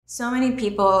So many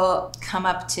people come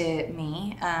up to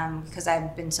me because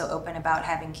I've been so open about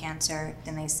having cancer,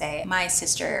 and they say, my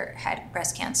sister had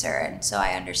breast cancer, and so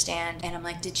I understand. And I'm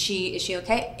like, is she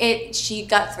okay? She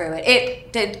got through it.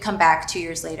 It did come back 2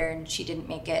 years later, and she didn't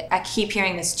make it. I keep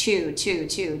hearing this 2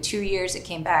 years it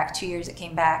came back, 2 years it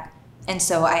came back. And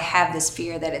so I have this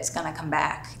fear that it's gonna come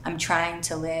back. I'm trying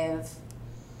to live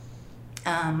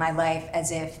my life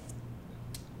as if,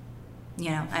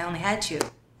 I only had 2.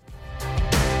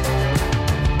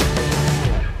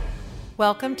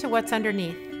 Welcome to What's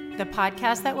Underneath, the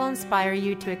podcast that will inspire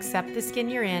you to accept the skin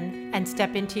you're in and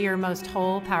step into your most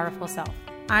whole, powerful self.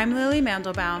 I'm Lily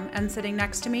Mandelbaum, and sitting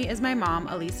next to me is my mom,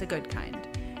 Elisa Goodkind,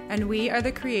 and we are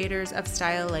the creators of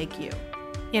Style Like You.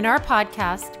 In our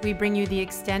podcast, we bring you the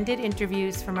extended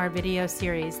interviews from our video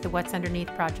series, The What's Underneath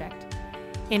Project,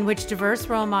 in which diverse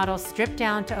role models strip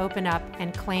down to open up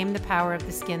and claim the power of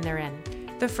the skin they're in.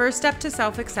 The first step to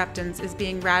self-acceptance is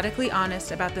being radically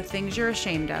honest about the things you're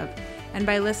ashamed of. And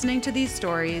by listening to these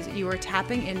stories, you are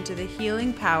tapping into the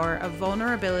healing power of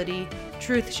vulnerability,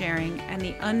 truth sharing, and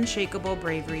the unshakable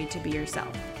bravery to be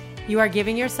yourself. You are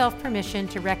giving yourself permission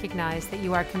to recognize that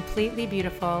you are completely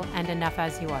beautiful and enough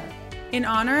as you are. In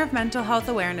honor of Mental Health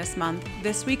Awareness Month,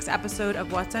 this week's episode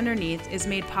of What's Underneath is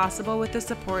made possible with the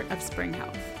support of Spring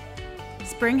Health.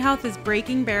 Spring Health is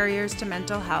breaking barriers to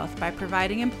mental health by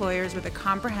providing employers with a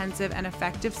comprehensive and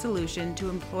effective solution to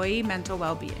employee mental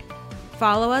well-being.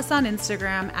 Follow us on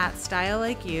Instagram at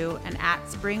StyleLikeYou and at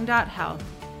spring.health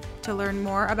to learn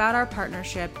more about our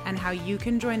partnership and how you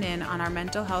can join in on our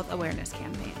mental health awareness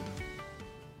campaign.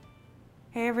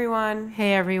 Hey everyone.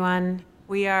 Hey everyone.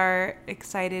 We are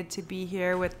excited to be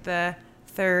here with the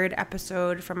third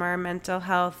episode from our Mental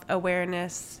Health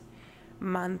Awareness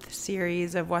Month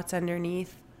series of What's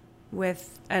Underneath,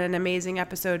 with an amazing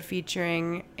episode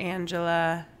featuring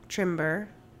Angela Trimbur.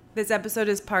 This episode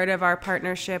is part of our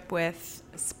partnership with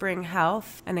Spring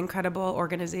Health, an incredible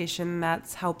organization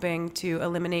that's helping to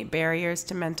eliminate barriers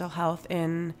to mental health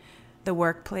in the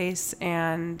workplace.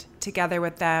 And together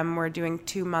with them, we're doing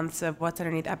 2 months of What's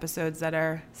Underneath episodes that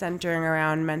are centering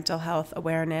around mental health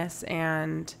awareness.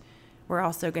 And we're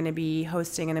also going to be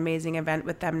hosting an amazing event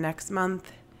with them next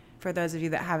month. For those of you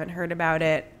that haven't heard about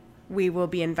it, we will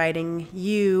be inviting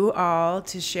you all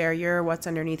to share your What's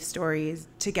Underneath stories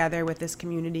together with this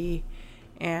community,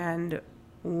 and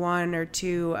 1 or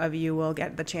 2 of you will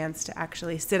get the chance to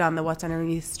actually sit on the What's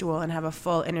Underneath stool and have a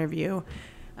full interview,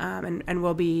 and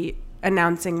we'll be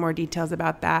announcing more details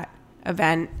about that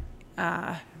event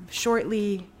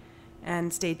shortly.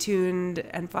 And stay tuned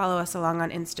and follow us along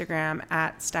on Instagram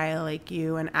at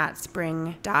StyleLikeYou and at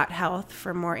spring.health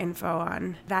for more info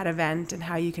on that event and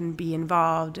how you can be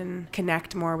involved and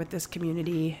connect more with this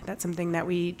community. That's something that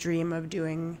we dream of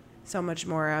doing so much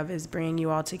more of, is bringing you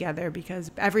all together,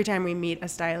 because every time we meet a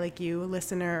Style Like You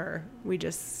listener, we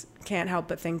just can't help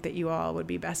but think that you all would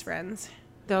be best friends.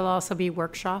 There'll also be a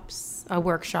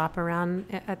workshop around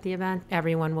at the event.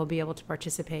 Everyone will be able to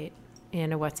participate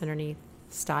in a What's Underneath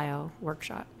style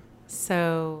workshop.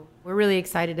 So we're really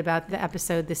excited about the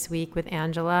episode this week with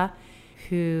Angela,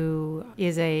 who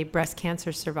is a breast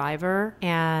cancer survivor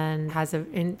and has an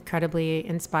incredibly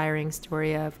inspiring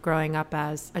story of growing up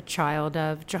as a child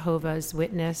of Jehovah's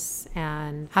Witness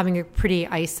and having a pretty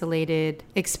isolated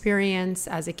experience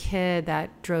as a kid that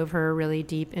drove her really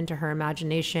deep into her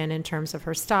imagination in terms of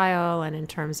her style and in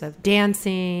terms of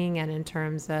dancing and in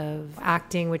terms of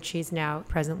acting, which she's now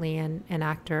presently an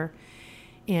actor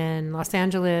in Los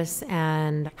Angeles,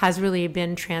 and has really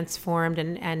been transformed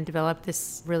and developed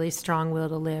this really strong will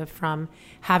to live from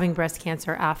having breast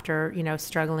cancer after,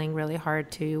 struggling really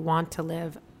hard to want to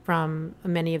live from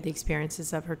many of the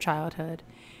experiences of her childhood.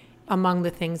 Among the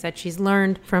things that she's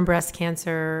learned from breast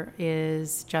cancer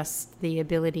is just the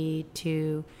ability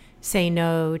to say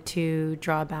no, to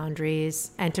draw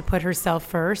boundaries, and to put herself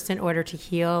first in order to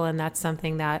heal. And that's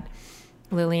something that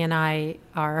Lily and I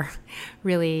are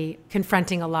really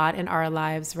confronting a lot in our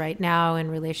lives right now in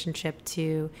relationship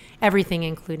to everything,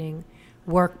 including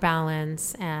work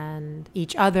balance and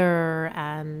each other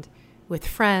and with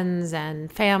friends and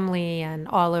family and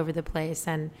all over the place.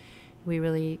 And we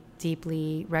really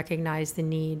deeply recognize the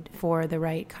need for the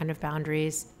right kind of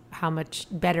boundaries, how much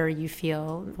better you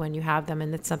feel when you have them.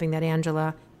 And it's something that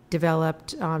Angela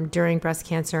developed during breast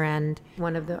cancer. And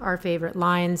one of our favorite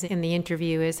lines in the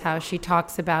interview is how she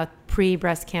talks about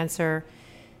pre-breast cancer.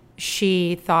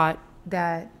 She thought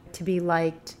that to be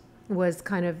liked was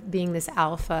kind of being this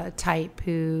alpha type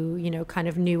who, kind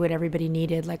of knew what everybody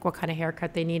needed, like what kind of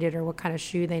haircut they needed or what kind of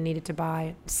shoe they needed to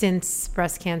buy. Since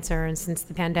breast cancer and since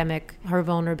the pandemic, her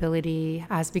vulnerability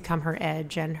has become her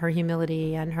edge, and her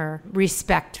humility and her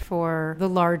respect for the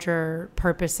larger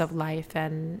purpose of life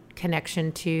and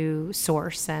connection to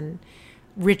source and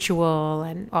ritual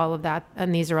and all of that.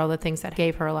 And these are all the things that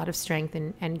gave her a lot of strength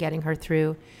and getting her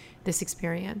through this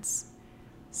experience.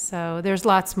 So there's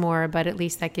lots more, but at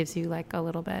least that gives you like a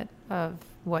little bit of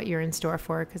what you're in store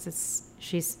for, because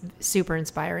she's super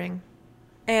inspiring.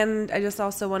 And I just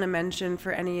also want to mention,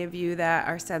 for any of you that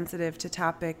are sensitive to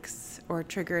topics or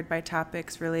triggered by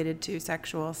topics related to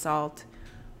sexual assault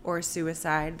or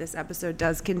suicide, this episode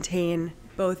does contain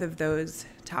both of those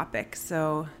topics.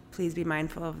 So please be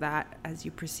mindful of that as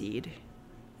you proceed.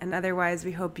 And otherwise,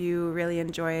 we hope you really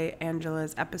enjoy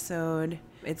Angela's episode.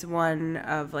 It's one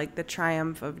of like the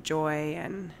triumph of joy.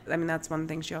 And I mean, that's one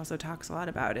thing she also talks a lot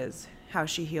about, is how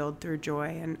she healed through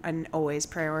joy and always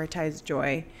prioritized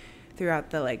joy throughout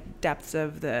the like depths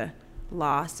of the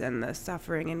loss and the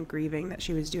suffering and grieving that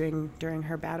she was doing during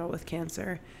her battle with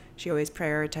cancer. She always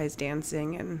prioritized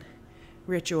dancing and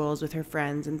rituals with her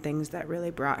friends and things that really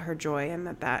brought her joy, and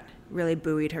that really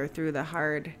buoyed her through the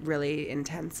hard, really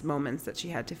intense moments that she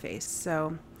had to face.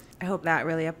 So I hope that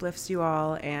really uplifts you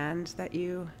all and that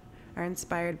you are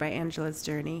inspired by Angela's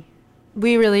journey.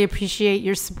 We really appreciate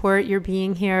your support, your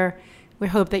being here. We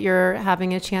hope that you're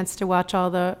having a chance to watch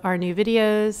all our new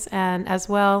videos and as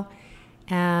well.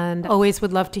 And always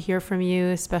would love to hear from you,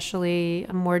 especially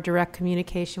a more direct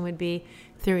communication would be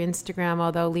through Instagram,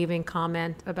 although leaving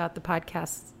comment about the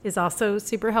podcast is also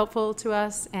super helpful to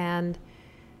us. And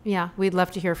yeah, we'd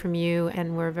love to hear from you,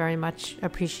 and we're very much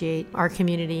appreciate our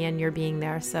community and your being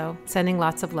there. So sending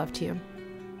lots of love to you.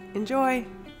 Enjoy.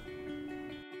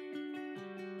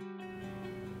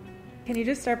 Can you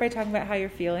just start by talking about how you're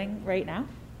feeling right now?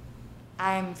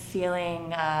 I'm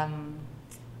feeling a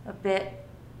bit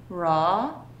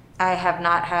raw. I have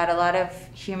not had a lot of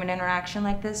human interaction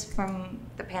like this from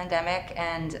the pandemic,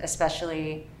 and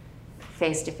especially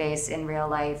face-to-face in real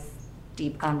life,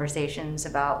 deep conversations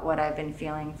about what I've been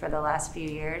feeling for the last few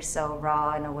years. So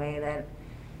raw in a way that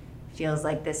feels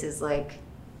like this is like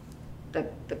the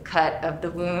cut of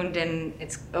the wound, and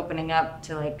it's opening up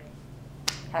to like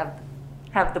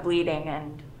have the bleeding,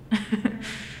 and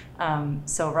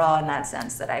so raw in that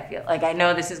sense that I feel like I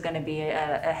know this is going to be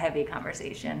a heavy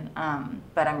conversation,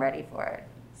 but I'm ready for it.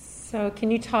 So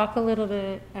can you talk a little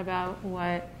bit about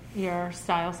what your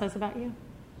style says about you?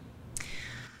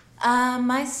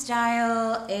 My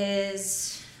style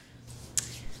is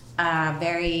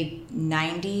very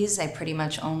 90s. I pretty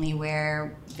much only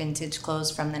wear vintage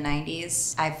clothes from the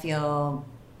 90s. I feel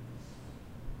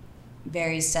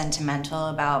very sentimental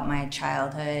about my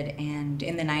childhood, and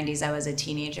in the 90s I was a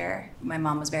teenager. My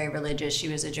mom was very religious. She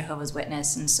was a Jehovah's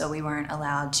Witness, and so we weren't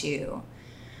allowed to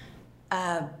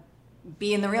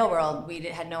be in the real world. We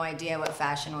had no idea what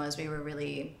fashion was. We were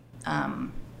really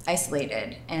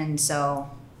isolated, and so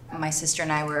my sister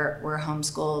and I were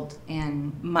homeschooled,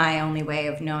 and my only way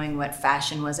of knowing what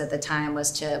fashion was at the time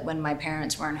was to, when my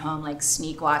parents weren't home, like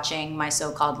sneak watching My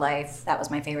So-Called Life. That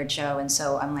was my favorite show, and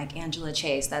so I'm like, Angela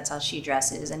Chase, that's how she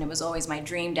dresses, and it was always my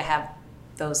dream to have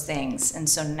those things. And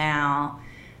so now,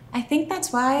 I think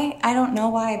that's why, I don't know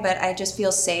why, but I just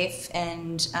feel safe,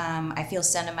 and I feel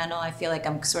sentimental. I feel like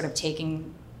I'm sort of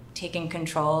taking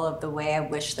control of the way I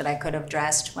wish that I could have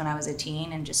dressed when I was a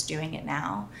teen, and just doing it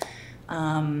now.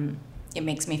 It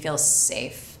makes me feel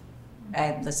safe.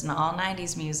 I listen to all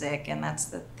 90s music, and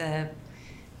that's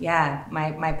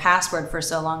my password for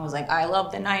so long was like, I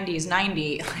love the 90s,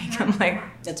 90. Like, I'm like,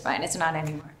 that's fine, it's not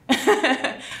anymore.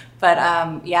 But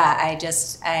I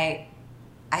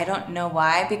don't know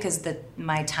why, because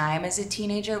my time as a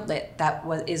teenager,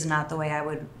 is not the way I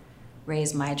would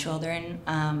raise my children.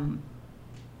 And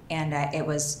there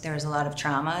was a lot of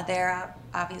trauma there,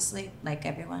 obviously, like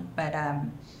everyone, but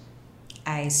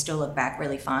I still look back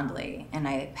really fondly, and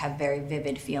I have very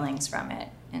vivid feelings from it.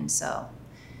 And so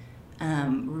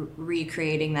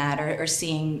recreating that, or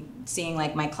seeing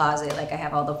like my closet, like I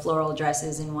have all the floral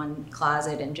dresses in one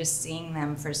closet, and just seeing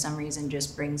them for some reason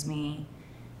just brings me,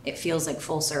 it feels like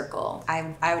full circle.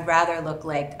 I would rather look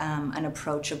like an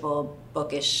approachable,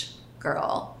 bookish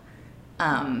girl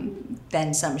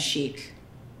than some chic,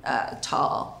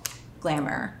 tall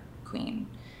glamour queen.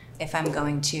 If I'm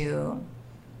going to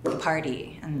a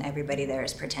party and everybody there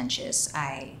is pretentious,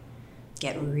 I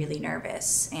get really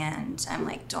nervous, and I'm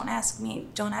like, don't ask me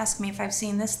if I've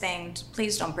seen this thing.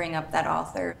 Please don't bring up that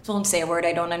author. Don't say a word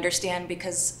I don't understand,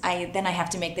 because then I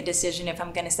have to make the decision if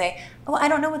I'm going to say, oh, I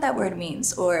don't know what that word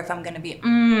means, or if I'm going to be,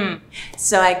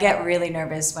 So I get really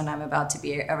nervous when I'm about to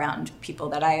be around people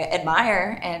that I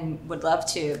admire and would love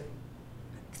to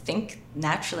think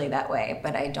naturally that way,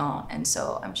 but I don't. And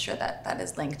so I'm sure that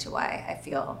is linked to why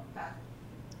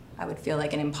I would feel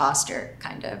like an imposter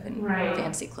kind of in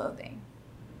fancy clothing.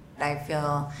 I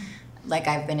feel like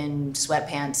I've been in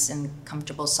sweatpants and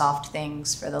comfortable soft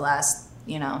things for the last,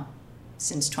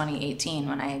 since 2018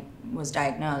 when I was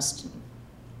diagnosed,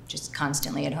 just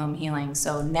constantly at home healing.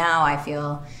 So now I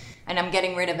feel, and I'm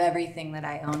getting rid of everything that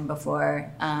I owned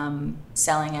before,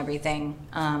 selling everything.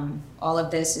 All of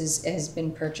this has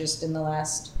been purchased in the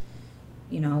last,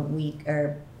 week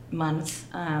or month.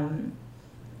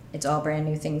 It's all brand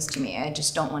new things to me. I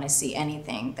just don't want to see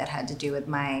anything that had to do with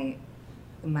my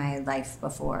life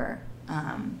before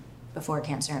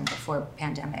cancer and before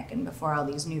pandemic and before all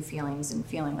these new feelings and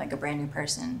feeling like a brand new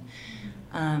person.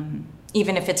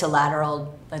 Even if it's a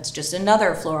lateral, that's just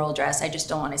another floral dress, I just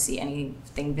don't want to see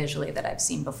anything visually that I've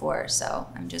seen before. So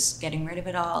I'm just getting rid of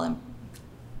it all and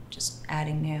just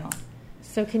adding new.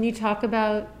 So can you talk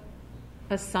about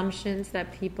assumptions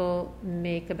that people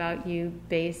make about you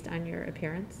based on your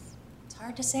appearance? It's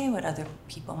hard to say what other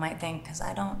people might think, because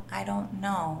I don't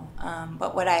know.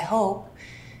 But what I hope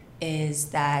is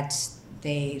that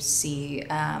they see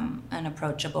an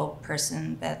approachable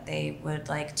person that they would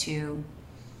like to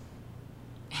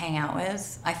hang out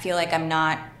with. I feel like I'm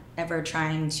not ever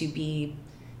trying to be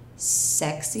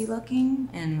sexy looking,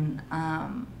 and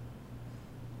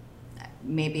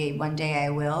maybe one day I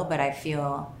will, but I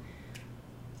feel,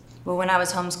 well, when I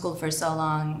was homeschooled for so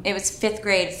long, it was 5th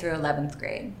grade through 11th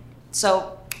grade.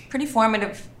 So pretty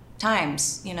formative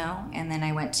times, and then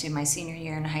I went to my senior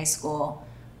year in high school.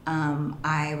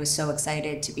 I was so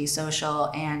excited to be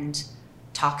social and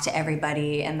talk to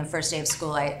everybody, and the first day of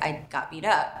school I got beat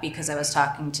up because I was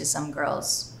talking to some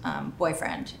girl's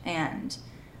boyfriend, and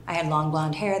I had long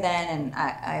blonde hair then, and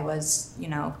I was,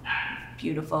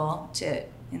 beautiful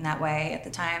in that way at the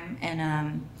time,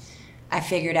 and I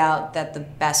figured out that the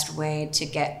best way to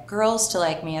get girls to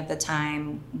like me at the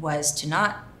time was to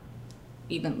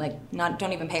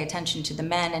don't even pay attention to the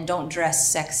men and don't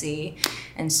dress sexy.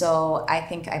 And so I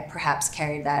think I perhaps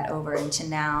carried that over into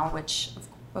now, which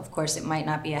of course it might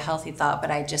not be a healthy thought,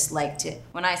 but I just like to,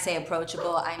 when I say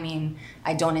approachable, I mean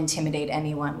I don't intimidate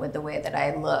anyone with the way that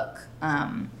I look.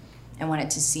 I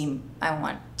want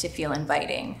to feel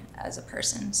inviting as a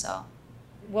person, so.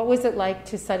 What was it like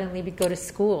to suddenly go to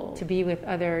school, to be with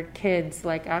other kids?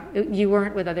 Like, you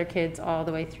weren't with other kids all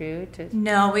the way through?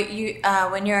 No,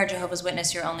 when you're a Jehovah's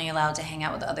Witness, you're only allowed to hang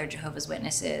out with other Jehovah's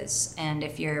Witnesses. And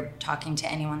if you're talking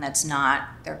to anyone that's not,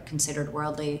 they're considered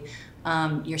worldly,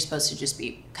 you're supposed to just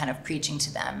be kind of preaching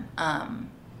to them.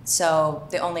 So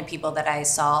the only people that I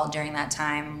saw during that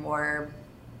time were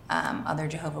other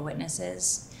Jehovah's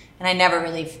Witnesses. And I never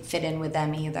really fit in with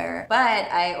them either.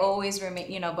 But I always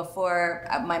remain, before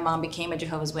my mom became a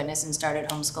Jehovah's Witness and started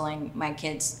homeschooling my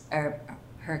kids, or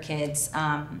her kids,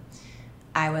 I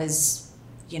was,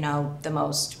 the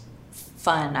most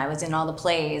fun. I was in all the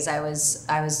plays. I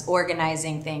was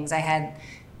organizing things. I had,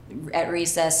 at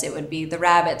recess, it would be the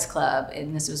Rabbits Club.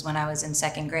 And this was when I was in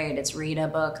 2nd grade. It's read a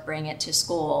book, bring it to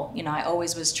school. I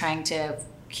always was trying to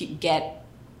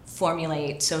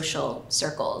formulate social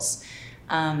circles.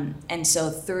 And so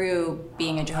through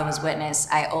being a Jehovah's Witness,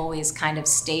 I always kind of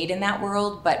stayed in that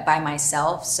world, but by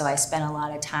myself. So I spent a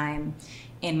lot of time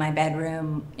in my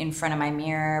bedroom in front of my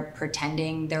mirror,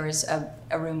 pretending there was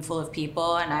a room full of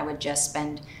people, and I would just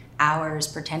spend hours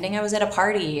pretending I was at a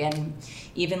party, and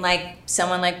even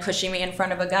someone pushing me in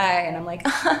front of a guy, and I'm like,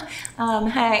 hi,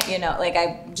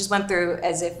 I just went through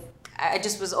as if I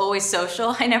just was always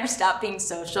social. I never stopped being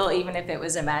social, even if it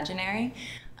was imaginary.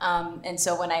 And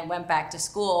so when I went back to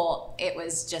school, it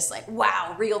was just like,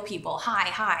 wow, real people.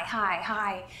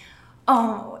 Hi.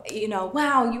 Oh,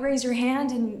 wow, you raise your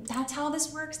hand and that's how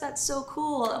this works. That's so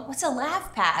cool. What's a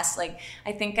laugh pass?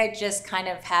 I think I just kind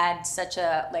of had such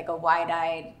a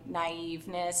wide-eyed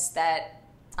naiveness that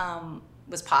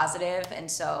was positive, and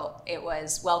so it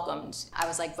was welcomed. I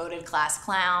was voted class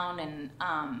clown, and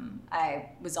I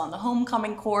was on the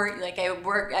homecoming court.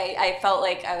 I felt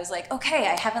like I was okay,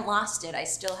 I haven't lost it. I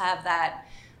still have that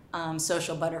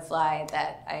social butterfly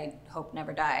that I hope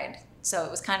never died. So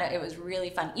it was really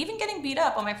fun. Even getting beat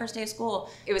up on my first day of school,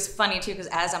 it was funny too, because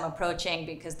as I'm approaching,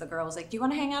 because the girl was like, do you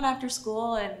want to hang out after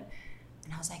school? And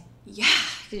I was like, yeah,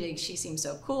 she seems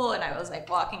so cool. And I was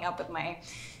walking up with my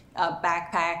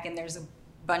backpack, and there's a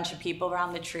bunch of people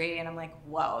around the tree, and I'm like,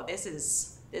 whoa, this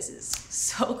is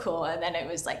so cool. And then it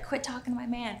was like, quit talking to my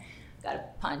man, got a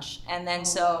punch. And then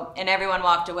and everyone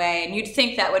walked away, and you'd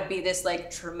think that would be this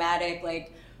like traumatic,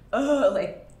 like, oh,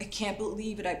 like I can't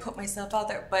believe it, I put myself out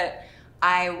there. But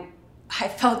I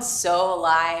felt so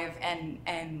alive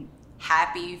and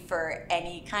happy for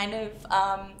any kind of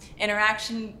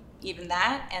interaction, even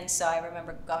that. And so I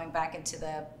remember going back into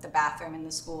the bathroom in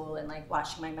the school and like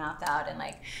washing my mouth out, and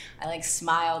like I like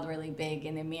smiled really big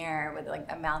in the mirror with like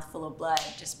a mouthful of blood,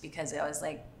 just because I was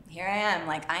like, here I am,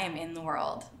 like I am in the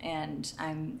world, and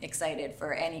I'm excited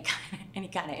for any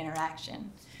kind of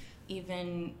interaction.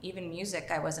 Even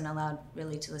music, I wasn't allowed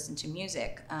really to listen to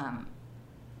music.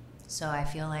 So I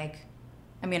feel like,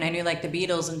 I mean, I knew like the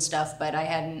Beatles and stuff, but I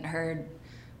hadn't heard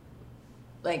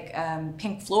like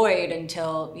Pink Floyd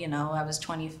until, you know, I was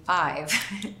 25.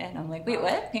 And I'm like, wait,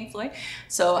 what? Pink Floyd?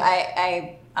 So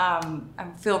I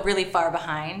feel really far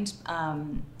behind.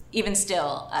 Even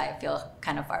still, I feel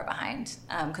kind of far behind,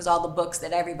 because all the books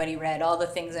that everybody read, all the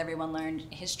things everyone learned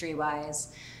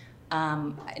history-wise,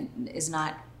 is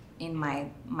not in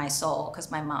my soul, because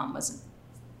my mom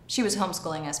she was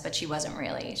homeschooling us, but she wasn't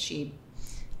really. She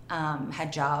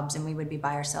had jobs, and we would be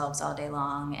by ourselves all day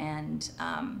long, and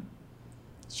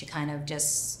she kind of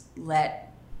just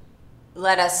let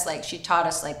us, like, she taught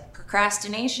us like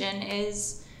procrastination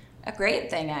is a great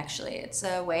thing, actually. It's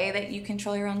a way that you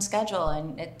control your own schedule,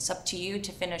 and it's up to you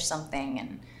to finish something.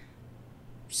 And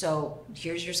so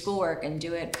here's your schoolwork, and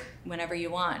do it whenever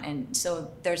you want. And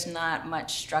so there's not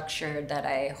much structure that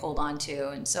I hold on to.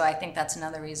 And so I think that's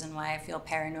another reason why I feel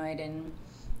paranoid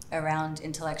around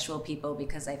intellectual people,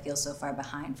 because I feel so far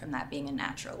behind from that being a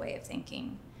natural way of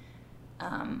thinking.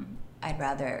 I'd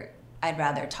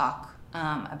rather talk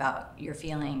about your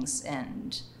feelings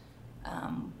and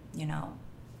you know,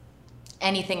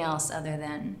 anything else other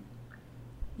than,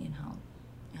 you know,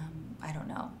 I don't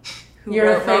know, who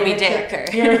wrote Moby Dick, or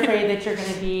you're afraid that you're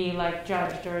going to be like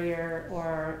judged,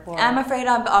 or I'm afraid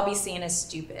I'll be seen as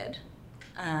stupid.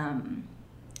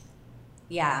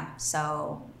 Yeah,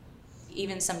 so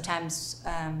even sometimes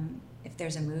if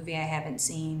there's a movie I haven't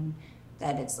seen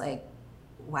that it's like,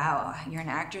 wow, you're an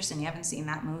actress and you haven't seen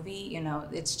that movie, you know,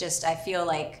 it's just, I feel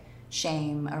like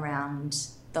shame around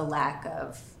the lack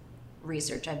of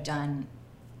research I've done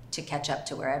to catch up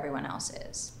to where everyone else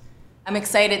is. I'm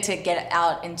excited to get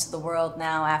out into the world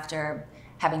now after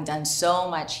having done so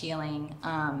much healing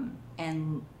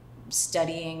and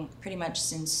studying pretty much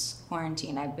since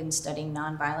quarantine. I've been studying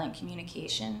nonviolent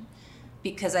communication,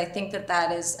 because I think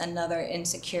that is another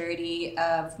insecurity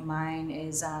of mine,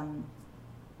 is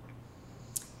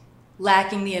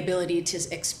lacking the ability to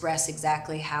express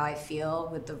exactly how I feel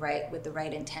with the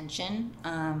right intention.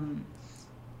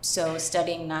 So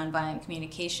studying nonviolent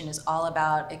communication is all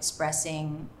about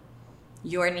expressing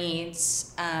your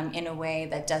needs in a way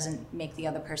that doesn't make the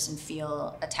other person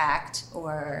feel attacked,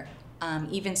 or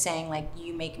even saying like,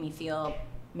 you make me feel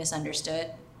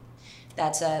misunderstood.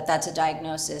 That's a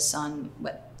diagnosis on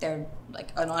what they're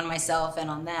like, on myself and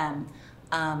on them.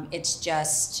 It's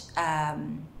just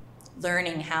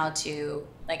learning how to,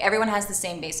 like, everyone has the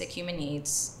same basic human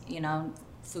needs, you know,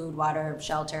 food, water,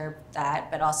 shelter,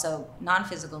 but also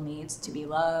non-physical needs, to be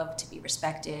loved, to be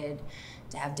respected,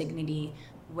 to have dignity.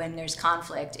 When there's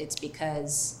conflict, it's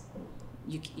because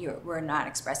we're not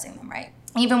expressing them right.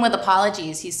 Even with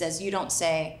apologies, he says you're not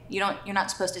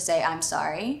supposed to say, I'm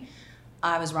sorry,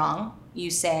 I was wrong.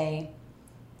 You say,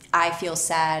 I feel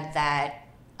sad that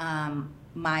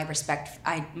my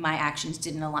actions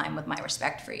didn't align with my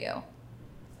respect for you.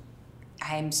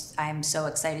 I'm so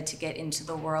excited to get into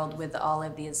the world with all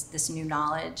of this new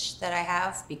knowledge that I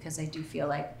have, because I do feel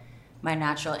like my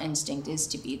natural instinct is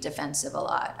to be defensive a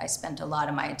lot. I spent a lot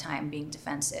of my time being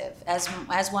defensive, as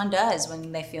one does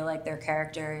when they feel like their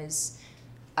character is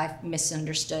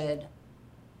misunderstood.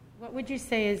 What would you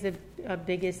say is the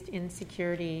biggest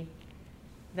insecurity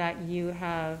that you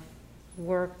have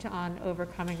worked on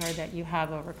overcoming, or that you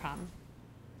have overcome?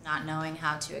 Not knowing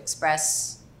how to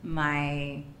express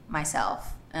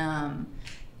myself. Yeah,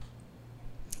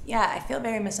 I feel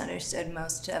very misunderstood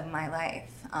most of my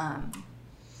life.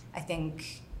 I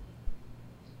think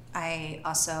I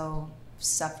also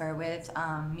suffer with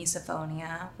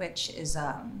misophonia, which is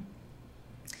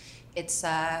it's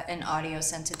an audio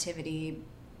sensitivity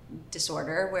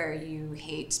disorder where you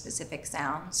hate specific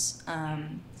sounds.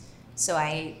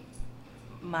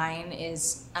 Mine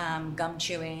is gum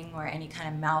chewing, or any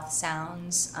kind of mouth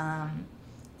sounds, the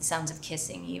sounds of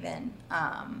kissing,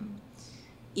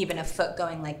 even a foot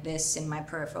going like this in my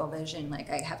peripheral vision, like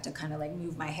I have to kind of like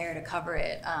move my hair to cover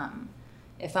it.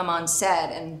 if I'm on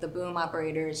set and the boom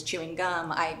operator is chewing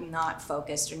gum, I'm not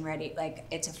focused and ready. Like,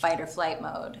 it's a fight or flight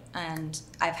mode. And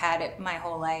I've had it my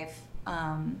whole life.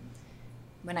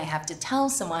 When I have to tell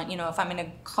someone, you know, if I'm in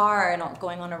a car and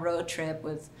going on a road trip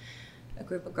with a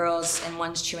group of girls and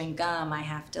one's chewing gum, I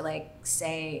have to like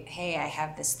say, hey, I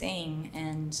have this thing.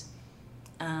 And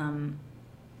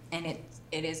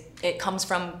it comes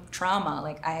from trauma.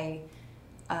 Like I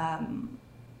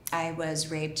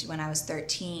was raped when I was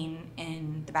 13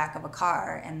 in the back of a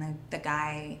car, and the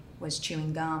guy was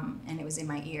chewing gum, and it was in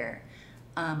my ear.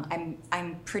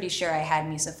 I'm pretty sure I had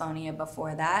misophonia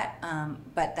before that,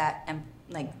 but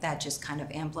that just kind of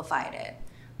amplified it,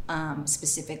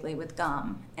 specifically with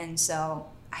gum. And so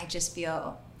I just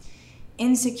feel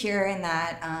insecure in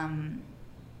that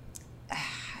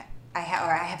I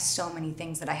have so many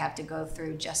things that I have to go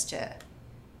through just to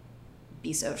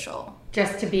be social.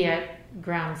 Just to be at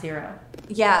ground zero.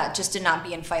 Yeah, just to not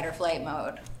be in fight or flight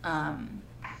mode.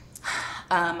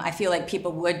 I feel like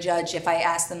people would judge if I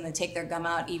asked them to take their gum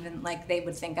out, even like they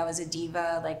would think I was a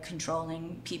diva, like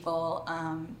controlling people.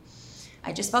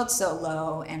 I just felt so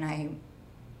low, and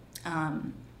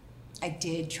I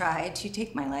did try to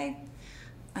take my life.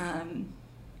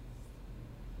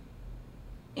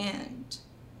 And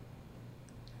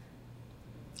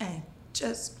I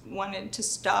just wanted to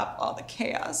stop all the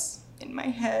chaos in my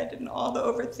head and all the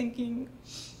overthinking.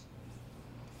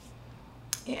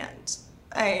 And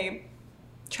I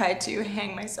tried to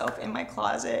hang myself in my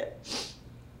closet.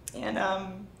 And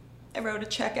I wrote a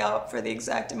check out for the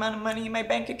exact amount of money in my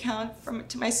bank account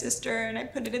to my sister, and I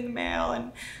put it in the mail,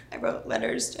 and I wrote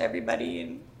letters to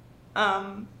everybody,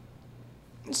 and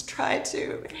just tried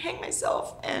to hang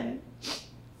myself. And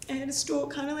I had a stool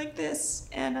kind of like this,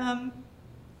 and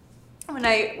when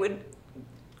I would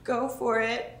go for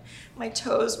it, my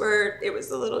toes it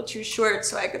was a little too short,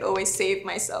 so I could always save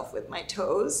myself with my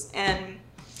toes. And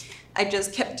I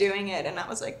just kept doing it, and I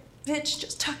was like, bitch,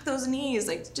 just tuck those knees,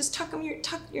 like just tuck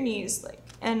your knees, like,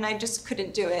 and I just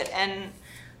couldn't do it. And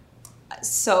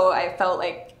so I felt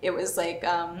like it was like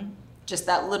just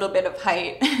that little bit of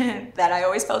height that I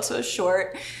always felt so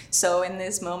short. So in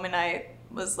this moment I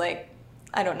was like,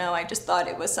 I don't know, I just thought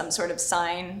it was some sort of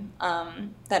sign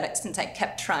that since I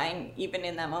kept trying, even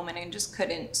in that moment, I just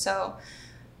couldn't. So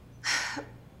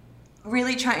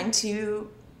really trying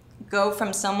to go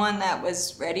from someone that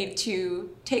was ready to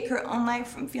take her own life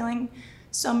from feeling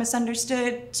so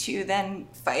misunderstood to then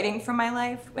fighting for my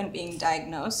life when being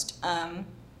diagnosed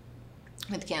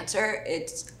with cancer.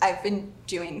 I've been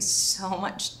doing so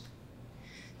much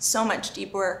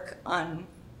deep work on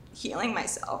healing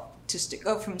myself, just to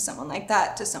go from someone like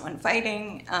that to someone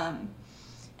fighting.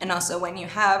 And also when you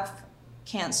have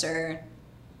cancer,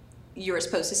 you're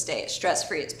supposed to stay as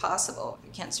stress-free as possible.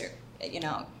 Cancer,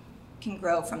 can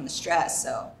grow from the stress.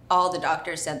 So all the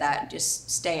doctors said that, just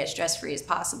stay as stress-free as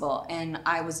possible. And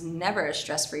I was never a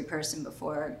stress-free person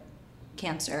before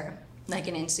cancer. Like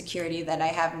an insecurity that I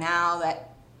have now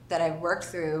that I've worked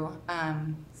through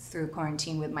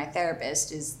quarantine with my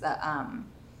therapist is that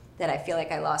I feel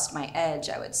like I lost my edge,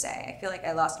 I would say. I feel like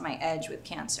I lost my edge with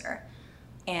cancer.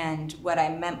 And what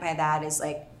I meant by that is,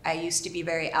 like, I used to be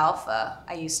very alpha.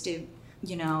 I used to,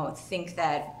 think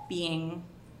that being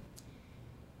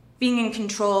in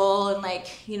control and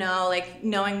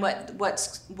knowing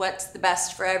what's the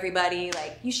best for everybody.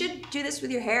 Like, you should do this with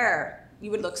your hair.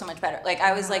 You would look so much better. Like,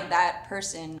 I was like that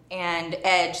person. And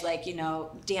edge,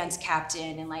 dance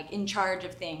captain and in charge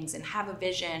of things and have a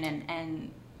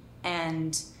vision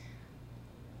and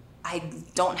I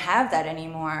don't have that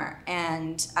anymore.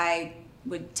 And I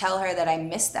would tell her that I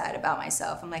miss that about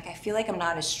myself. I'm like, I feel like I'm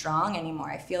not as strong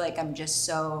anymore. I feel like I'm just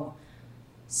so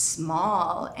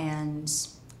small and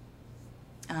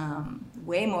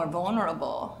way more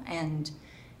vulnerable.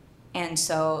 And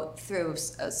so through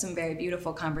some very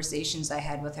beautiful conversations I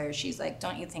had with her, she's like,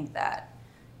 don't you think that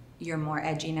you're more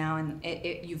edgy now? And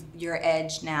your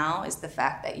edge now is the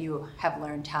fact that you have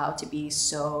learned how to be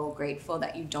so grateful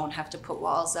that you don't have to put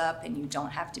walls up and you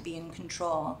don't have to be in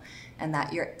control, and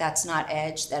that's not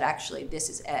edge, that actually this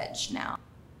is edge now.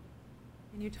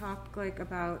 Can you talk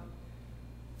about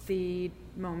the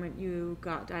moment you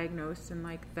got diagnosed and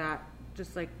that,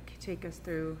 just take us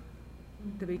through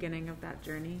the beginning of that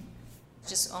journey?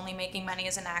 Just only making money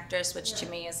as an actress, which to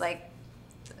me is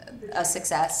a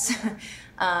success.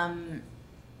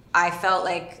 I felt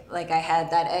like I had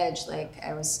that edge, like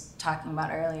I was talking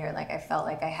about earlier. Like I felt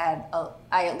like I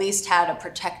at least had a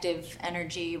protective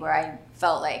energy where I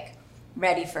felt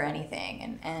ready for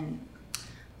anything, and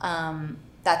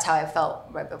that's how I felt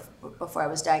right before I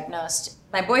was diagnosed.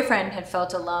 My boyfriend had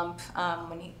felt a lump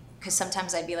because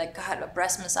sometimes I'd be like, God, a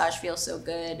breast massage feels so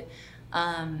good.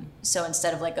 So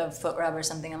instead of like a foot rub or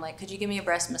something, I'm like, could you give me a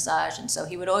breast massage? And so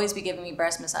he would always be giving me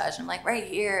breast massage. I'm like, right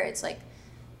here. It's like,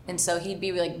 and so he'd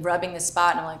be like rubbing the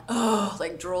spot, and I'm like, oh,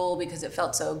 like drool, because it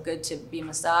felt so good to be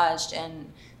massaged.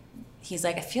 And he's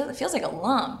like, it feels like a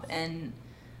lump. And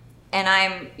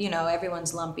I'm,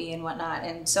 everyone's lumpy and whatnot.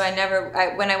 And so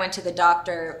when I went to the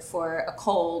doctor for a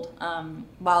cold,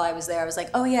 while I was there, I was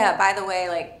like, oh yeah, by the way,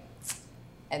 like,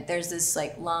 there's this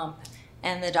like lump.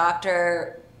 And the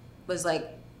doctor was like,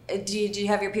 do you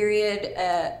have your period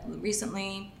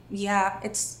recently? Yeah,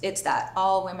 it's that.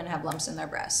 All women have lumps in their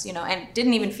breasts, and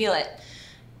didn't even feel it.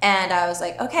 And I was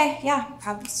like, okay, yeah,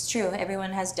 probably it's true.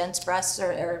 Everyone has dense breasts,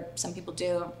 or some people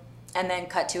do. And then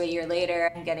cut to a year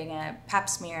later, I'm getting a pap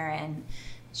smear, and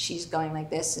she's going like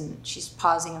this, and she's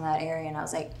pausing in that area, and I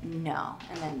was like, no.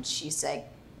 And then she's like,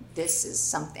 this is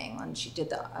something. And she did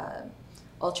the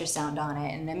ultrasound on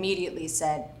it, and immediately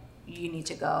said, you need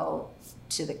to go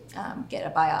to the get a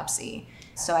biopsy.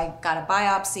 So I got a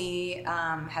biopsy,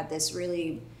 had this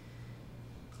really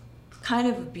kind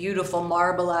of beautiful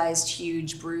marbleized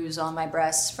huge bruise on my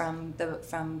breasts from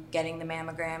getting the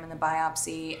mammogram and the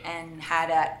biopsy, and had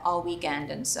it all weekend.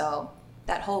 And so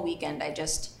that whole weekend I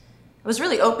was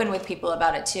really open with people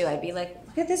about it too. I'd be like,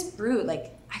 look at this bruise,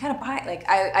 like I gotta buy it. Like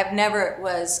I've never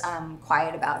was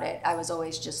quiet about it. I was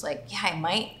always just like, yeah, I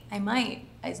might.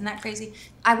 Isn't that crazy?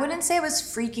 I wouldn't say I was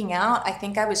freaking out. I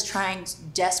think I was trying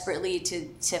desperately to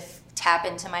tap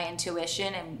into my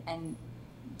intuition and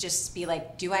just be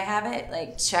like, do I have it?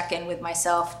 Like check in with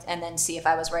myself and then see if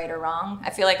I was right or wrong. I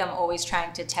feel like I'm always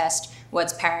trying to test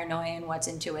what's paranoia and what's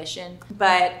intuition.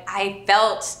 But I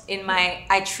felt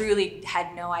I truly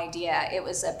had no idea. It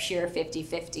was a pure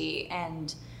 50-50.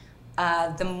 And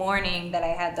the morning that I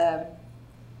had that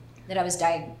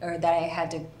I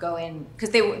had to go in, because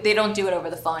they don't do it over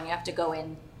the phone. You have to go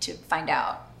in to find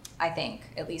out, I think,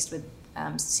 at least with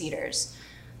Cedars.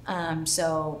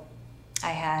 So I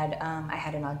had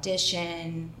an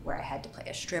audition where I had to play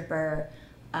a stripper,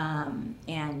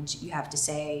 and you have to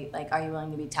say, like, are you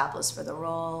willing to be topless for the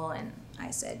role? And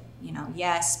I said,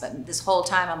 yes. But this whole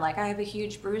time I'm like, I have a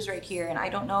huge bruise right here, and I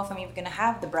don't know if I'm even going to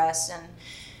have the breasts. And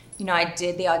I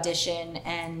did the audition,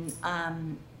 and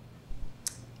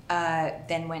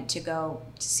then went to go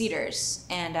to Cedars,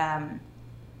 and I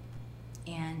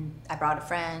brought a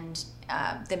friend.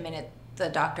 The minute the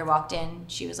doctor walked in,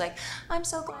 she was like, I'm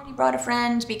so glad you brought a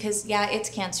friend, because yeah, it's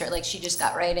cancer. Like, she just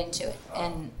got right into it,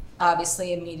 and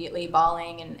obviously immediately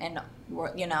bawling, and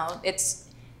it's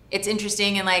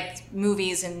interesting in like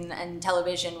movies and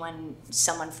television, when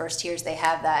someone first hears they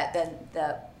have that, then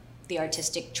the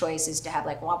artistic choice is to have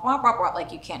like wop wop wop wop,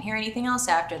 like you can't hear anything else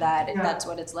after that. And that's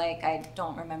what it's like. I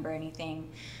don't remember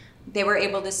anything. They were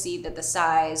able to see that the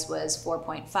size was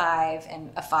 4.5,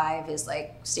 and a 5 is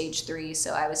like stage 3.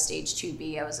 So I was stage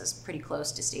 2B. I was pretty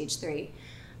close to stage 3.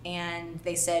 And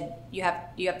they said, you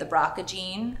have the BRCA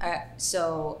gene.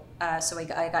 So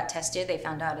I got tested. They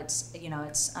found out it's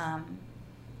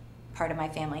part of my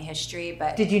family history.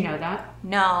 But did you know that?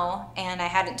 No, and I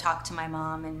hadn't talked to my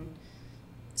mom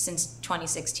since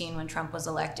 2016 when Trump was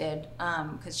elected,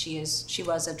 because she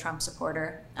was a Trump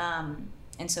supporter.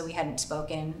 And so we hadn't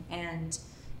spoken, and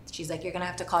she's like, you're gonna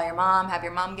have to call your mom, have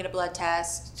your mom get a blood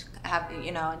test,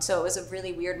 and so it was a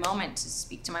really weird moment to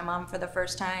speak to my mom for the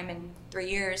first time in 3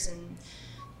 years and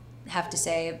have to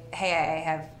say,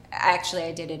 hey,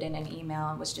 I did it in an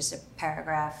email. It was just a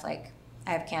paragraph, like,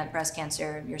 I have breast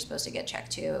cancer, you're supposed to get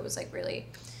checked too. It was like, really,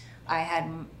 I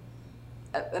had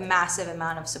a massive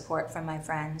amount of support from my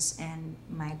friends and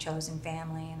my chosen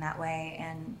family in that way.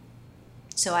 And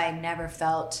so I never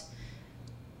felt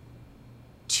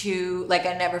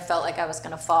like I was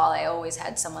going to fall. I always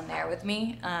had someone there with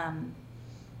me.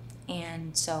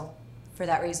 And so for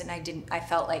that reason, I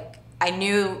felt like I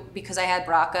knew, because I had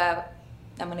BRCA,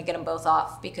 I'm going to get them both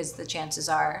off, because the chances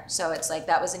are. So it's like,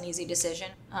 that was an easy decision.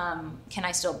 Can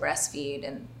I still breastfeed?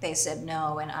 And they said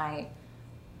no. And I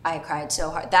cried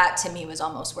so hard. That to me was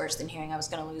almost worse than hearing I was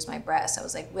going to lose my breasts. I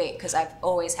was like, wait, because I've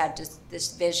always had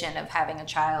this vision of having a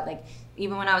child. Like,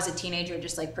 even when I was a teenager,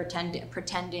 just like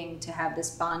pretending to have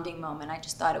this bonding moment, I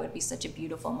just thought it would be such a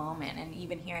beautiful moment. And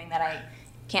even hearing that I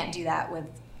can't do that with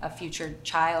a future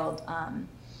child,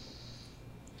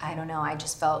 I don't know, I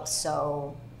just felt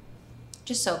so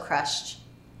crushed.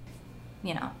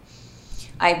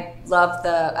 I love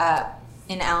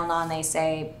in Al-Anon they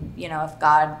say, if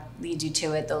God leads you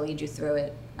to it, they'll lead you through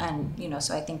it. And,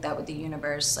 so I think that with the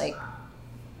universe, like,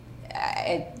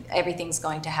 everything's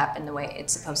going to happen the way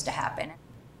it's supposed to happen.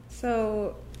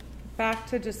 So back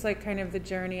to just like kind of the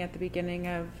journey at the beginning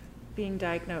of being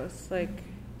diagnosed, like,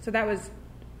 So that was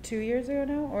 2 years ago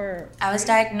now, or? I was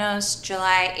diagnosed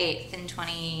July 8th in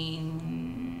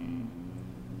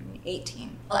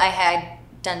 2018. I had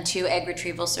done 2 egg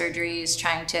retrieval surgeries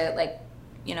trying to, like,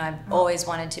 you know, I've always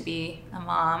wanted to be a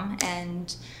mom,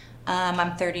 and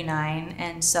I'm 39,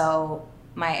 and so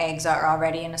my eggs are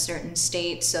already in a certain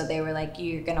state, so they were like,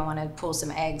 you're going to want to pull some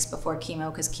eggs before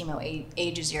chemo, because chemo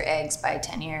ages your eggs by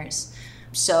 10 years.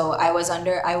 So I was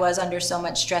under so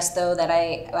much stress, though, that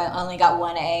I only got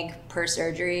 1 egg per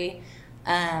surgery,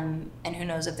 and who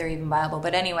knows if they're even viable.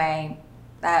 But anyway,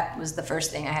 that was the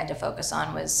first thing I had to focus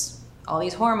on, was all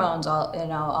these hormones, all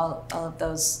of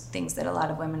those things that a lot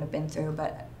of women have been through,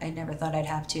 but I never thought I'd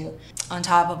have to. On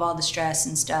top of all the stress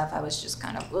and stuff, I was just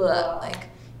kind of like,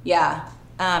 yeah.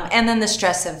 And then the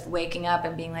stress of waking up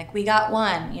and being like, we got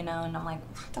 1, you know, and I'm like,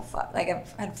 what the fuck? Like, I've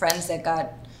had friends that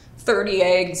got 30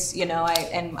 eggs, you know,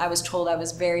 and I was told I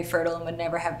was very fertile and would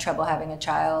never have trouble having a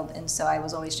child, and so I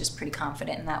was always just pretty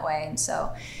confident in that way, and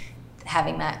so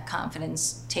having that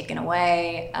confidence taken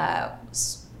away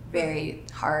was very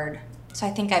hard. So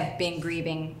I think I've been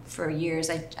grieving for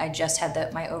years. I just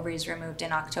had my ovaries removed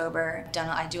in October.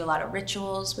 I do a lot of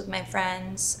rituals with my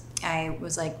friends. I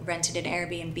was like rented an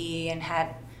Airbnb and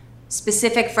had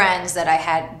specific friends that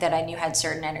I knew had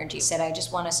certain energy. Said, I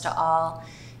just want us to all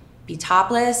be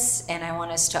topless, and I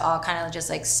want us to all kind of just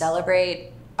like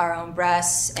celebrate our own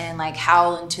breasts and like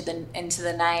howl into the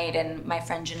night. And my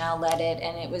friend Janelle led it,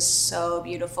 and it was so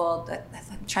beautiful.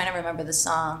 I'm trying to remember the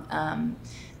song.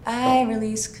 I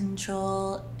release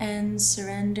control and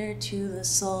surrender to the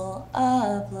soul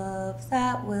of love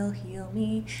that will heal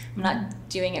me. I'm not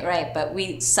doing it right, but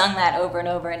we sung that over and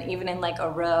over, and even in like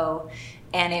a row,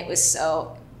 and it was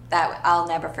so that I'll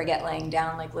never forget, laying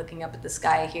down, like looking up at the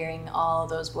sky, hearing all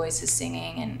those voices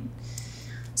singing. And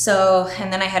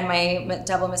then I had my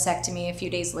double mastectomy a few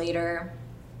days later,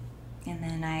 and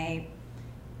then I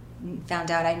found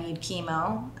out I need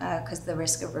chemo because the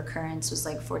risk of recurrence was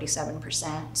like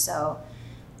 47%. So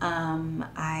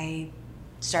I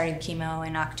started chemo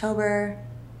in October.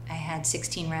 I had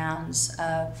 16 rounds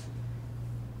of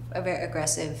very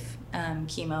aggressive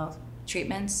chemo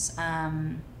treatments,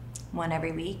 1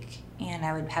 every week, and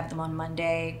I would have them on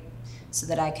Monday so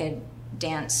that I could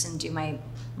dance and do my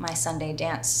Sunday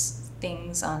dance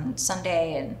things on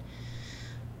Sunday, and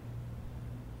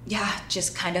yeah,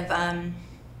 just kind of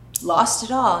lost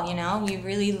it all, you know.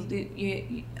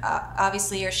 You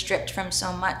obviously are stripped from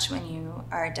so much when you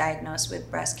are diagnosed with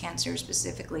breast cancer,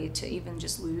 specifically, to even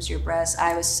just lose your breast.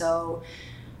 I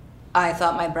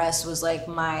thought my breast was like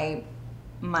my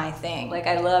thing. Like,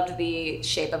 I loved the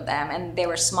shape of them, and they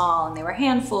were small and they were a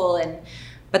handful,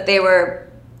 but they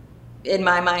were, in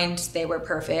my mind, they were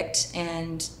perfect.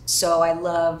 And so I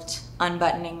loved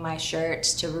unbuttoning my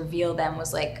shirts to reveal them.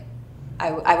 Was like,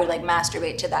 I would like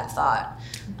masturbate to that thought.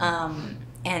 And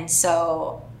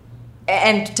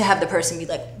to have the person be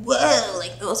like, whoa,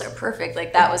 like those are perfect.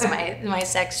 Like, that was my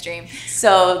sex dream.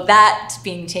 So that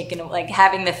being taken, like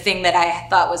having the thing that I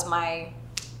thought was my,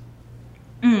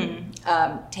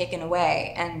 taken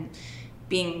away, and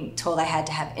being told I had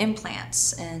to have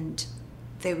implants, and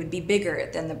they would be bigger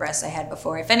than the breasts I had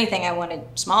before. If anything, I wanted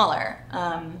smaller.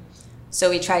 So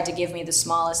we tried to give me the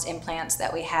smallest implants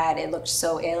that we had. It looked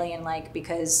so alien-like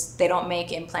because they don't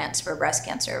make implants for breast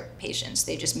cancer patients.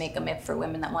 They just make them for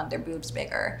women that want their boobs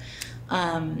bigger.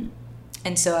 And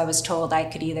so I was told I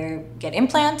could either get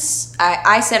implants.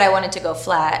 I said I wanted to go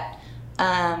flat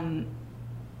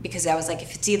because I was like,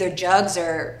 if it's either jugs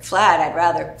or flat, I'd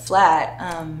rather flat.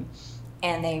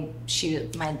 And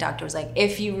my doctor was like,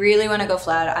 if you really want to go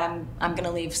flat, I'm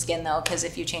gonna leave skin though, because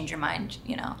if you change your mind,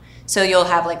 you know, so you'll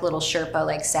have like little Sherpa,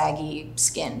 like saggy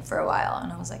skin for a while.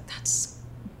 And I was like,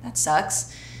 that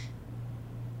sucks.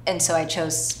 And so I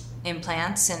chose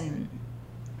implants, and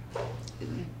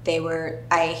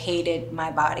I hated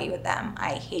my body with them.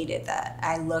 I hated that.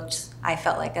 I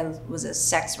felt like I was a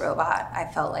sex robot. I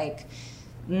felt like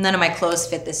none of my clothes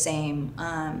fit the same.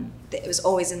 It was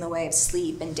always in the way of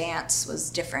sleep, and dance was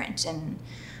different. And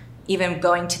even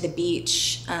going to the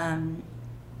beach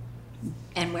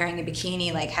and wearing a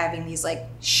bikini, like having these like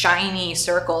shiny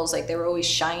circles, like they were always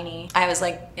shiny. I was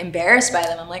like embarrassed by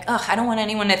them. I'm like, I don't want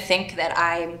anyone to think that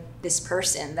I'm this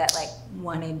person that like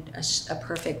wanted a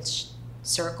perfect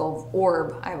circle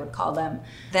orb, I would call them.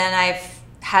 Then I've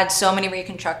had so many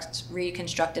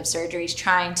reconstructive surgeries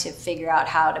trying to figure out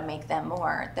how to make them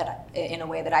more in a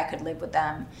way that I could live with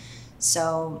them.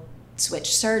 So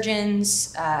switch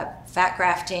surgeons, fat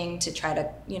grafting to try to,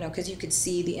 you know, because you could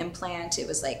see the implant. It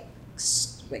was like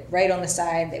right on the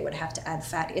side. They would have to add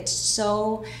fat. It's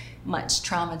so much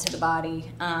trauma to the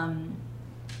body.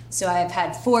 So I've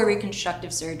had 4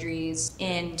 reconstructive surgeries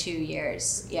in 2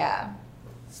 years. Yeah.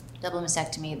 Double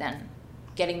mastectomy, then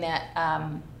getting that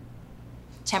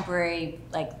temporary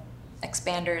like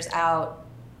expanders out,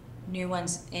 new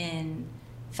ones in,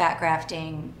 fat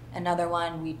grafting, another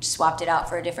one, we swapped it out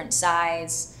for a different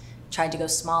size, tried to go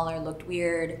smaller, looked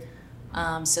weird.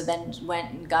 So then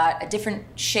went and got a different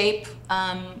shape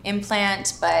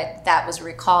implant, but that was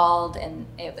recalled, and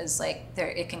it was like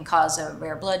it can cause a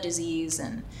rare blood disease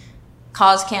and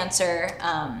cause cancer,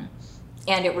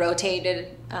 and it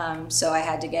rotated, so I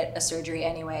had to get a surgery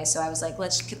anyway. So I was like,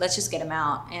 let's just get him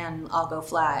out, and I'll go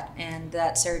flat. And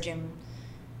that surgeon,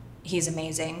 he's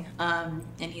amazing, and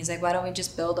he's like, why don't we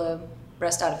just build a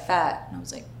breast out of fat? And I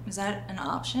was like, is that an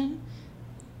option?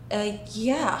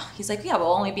 Yeah. He's like, yeah,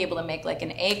 we'll only be able to make like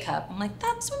an A cup. I'm like,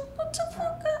 what the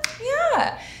fuck?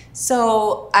 Yeah.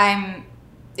 So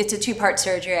it's a 2-part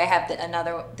surgery. I have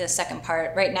the second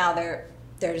part. Right now they're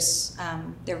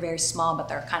very small, but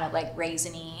they're kind of like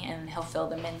raisiny, and he'll fill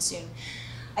them in soon.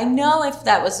 I know if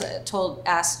that was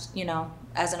asked,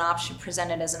 as an option,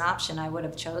 presented as an option, I would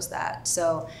have chose that.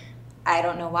 So I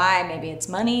don't know why. Maybe it's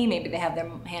money. Maybe they have their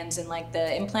hands in like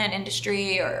the implant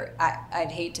industry, or I'd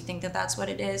hate to think that that's what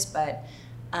it is, but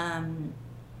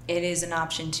it is an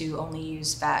option to only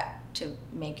use fat to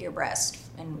make your breast,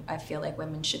 and I feel like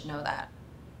women should know that.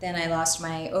 Then I lost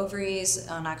my ovaries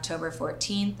on October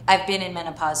 14th. I've been in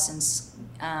menopause since,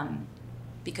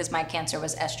 because my cancer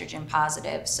was estrogen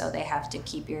positive, so they have to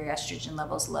keep your estrogen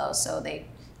levels low, so they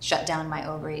shut down my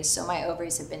ovaries. So my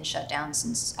ovaries have been shut down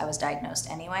since I was diagnosed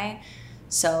anyway.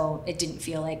 So it didn't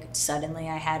feel like suddenly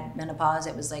I had menopause.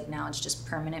 It was like, now it's just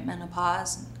permanent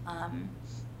menopause.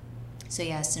 So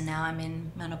now I'm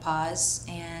in menopause,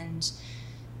 and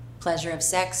pleasure of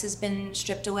sex has been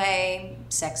stripped away.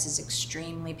 Sex is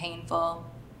extremely painful.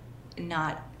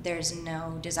 There's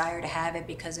no desire to have it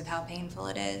because of how painful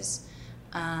it is.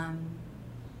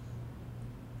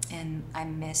 And I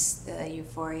miss the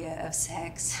euphoria of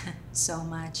sex so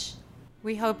much.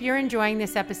 We hope you're enjoying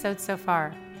this episode so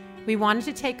far. We wanted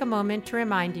to take a moment to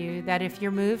remind you that if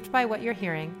you're moved by what you're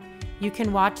hearing, you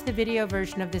can watch the video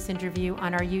version of this interview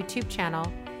on our YouTube channel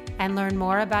and learn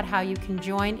more about how you can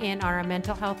join in our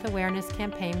mental health awareness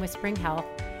campaign with Spring Health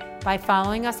by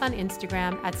following us on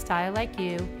Instagram at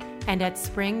StyleLikeYou and at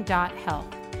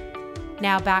spring.health.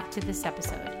 Now back to this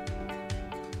episode.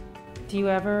 Do you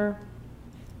ever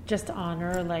just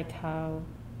honor like how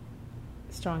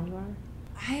strong you are?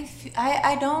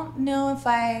 I don't know if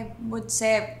I would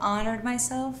say I've honored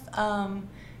myself,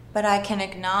 but I can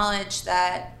acknowledge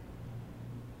that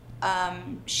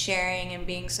sharing and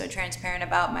being so transparent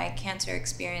about my cancer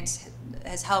experience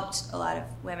has helped a lot of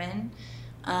women,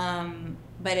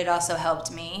 but it also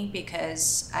helped me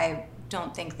because I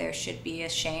don't think there should be a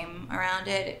shame around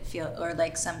it, or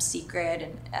like some secret.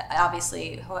 And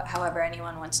obviously, however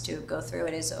anyone wants to go through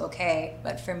it is okay.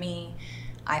 But for me,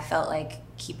 I felt like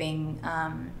keeping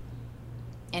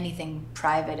anything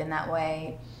private in that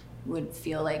way would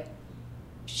feel like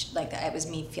it was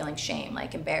me feeling shame,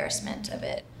 like embarrassment of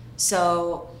it.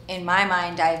 So in my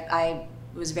mind, I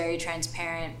was very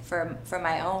transparent for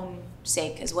my own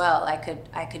sake as well. I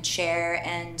could share,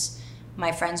 and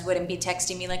my friends wouldn't be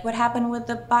texting me like, what happened with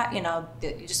the bot? You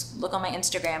just look on my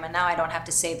Instagram, and now I don't have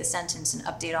to say the sentence and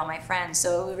update all my friends.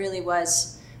 So it really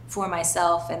was for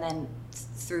myself, and then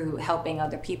through helping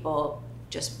other people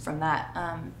just from that.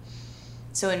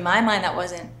 So in my mind, that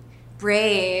wasn't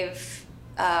brave.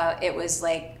 It was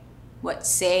like what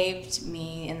saved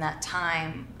me in that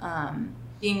time,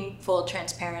 being full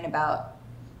transparent about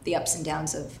the ups and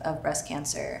downs of breast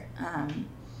cancer,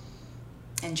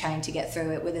 and trying to get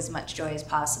through it with as much joy as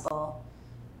possible.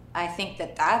 I think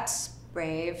that that's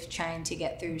brave, trying to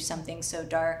get through something so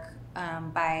dark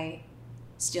by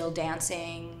still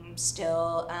dancing,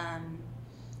 still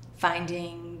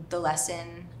finding the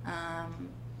lesson,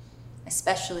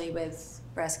 especially with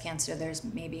breast cancer. There's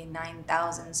maybe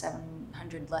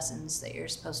 9,700 lessons that you're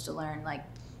supposed to learn, like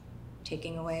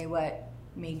taking away what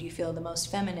made you feel the most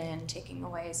feminine, taking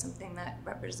away something that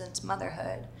represents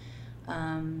motherhood,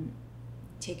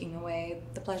 taking away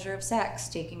the pleasure of sex,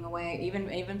 taking away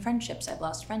even friendships. I've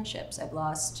lost friendships. I've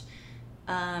lost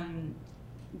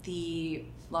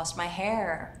lost my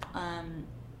hair,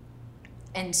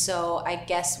 and so I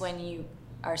guess when you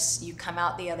come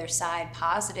out the other side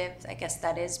positive, I guess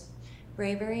that is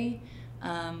bravery.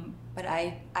 But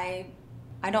I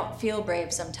don't feel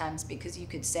brave sometimes, because you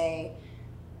could say,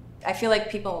 I feel like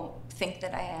people think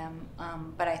that I am,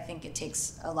 but I think it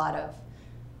takes a lot of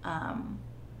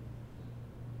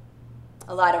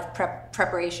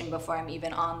preparation before I'm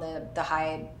even on the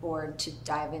high board to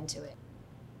dive into it.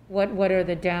 What are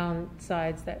the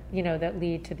downsides that, that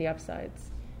lead to the upsides?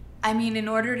 I mean, in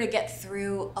order to get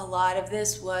through a lot of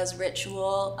this was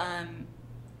ritual.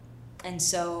 And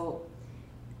so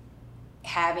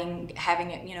having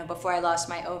it, before I lost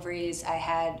my ovaries, I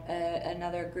had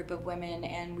another group of women,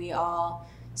 and we all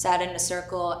sat in a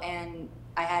circle, and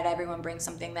I had everyone bring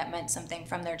something that meant something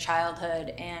from their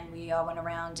childhood, and we all went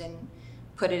around and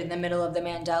put it in the middle of the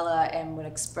mandala and would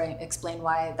explain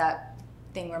why that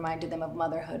thing reminded them of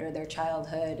motherhood or their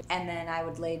childhood. And then I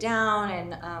would lay down,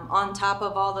 and on top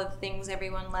of all the things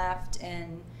everyone left,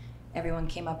 and everyone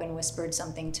came up and whispered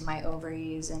something to my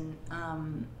ovaries, and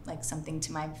like something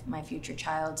to my future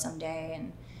child someday.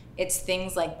 And it's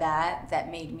things like that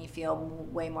that made me feel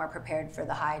way more prepared for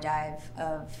the high dive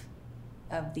of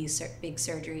these big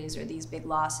surgeries or these big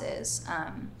losses.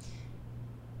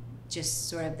 Just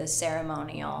sort of the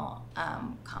ceremonial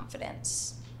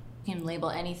confidence. You can label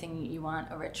anything you want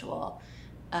a ritual.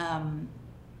 I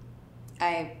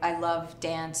love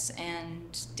dance,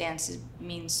 and dance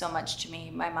means so much to me.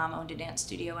 My mom owned a dance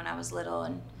studio when I was little,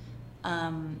 and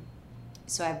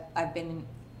so I've been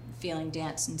feeling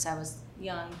dance since I was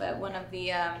young. But one of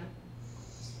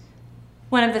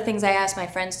the things I asked my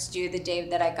friends to do the day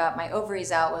that I got my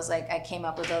ovaries out was, like, I came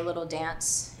up with a little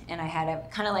dance. And I had a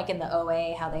kind of like in the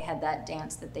OA, how they had that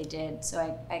dance that they did.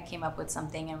 So I came up with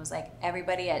something and was like,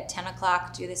 everybody at 10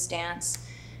 o'clock do this dance.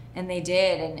 And they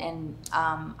did. And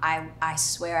I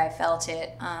swear I felt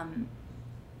it. And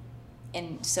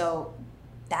so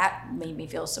that made me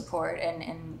feel support.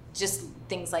 And just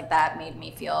things like that made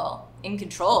me feel in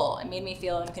control. It made me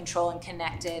feel in control and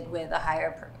connected with a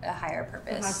higher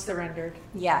purpose. Not surrendered.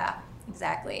 Yeah,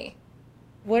 exactly.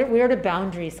 Where do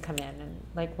boundaries come in? And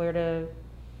like where do...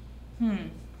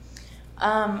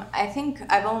 I think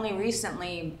I've only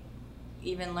recently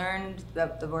even learned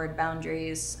the word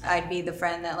boundaries. I'd be the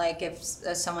friend that, like, if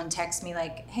someone texts me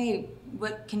like, hey,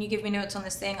 what can you give me notes on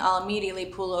this thing? I'll immediately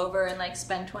pull over and like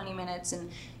spend 20 minutes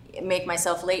and make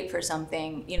myself late for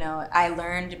something. I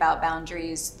learned about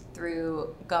boundaries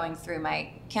through going through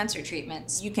my cancer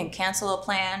treatments. You can cancel a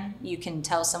plan. You can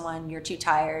tell someone you're too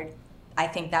tired. I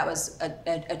think that was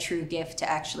a true gift to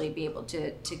actually be able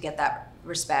to get that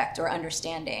respect or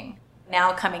understanding.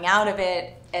 Now coming out of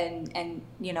it, and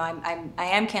I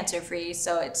am cancer free,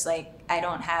 so it's like I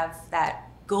don't have that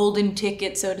golden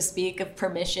ticket, so to speak, of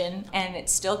permission, and it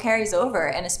still carries over.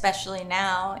 And especially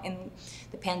now in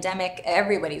the pandemic,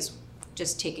 everybody's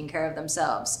just taking care of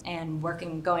themselves and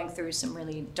going through some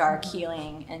really dark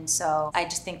healing. And so I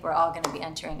just think we're all going to be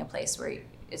entering a place where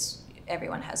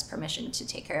everyone has permission to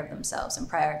take care of themselves and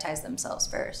prioritize themselves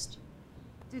first.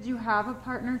 Did you have a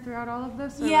partner throughout all of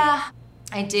this? Or? Yeah,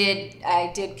 I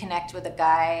did connect with a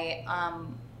guy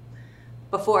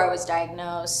before I was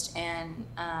diagnosed, and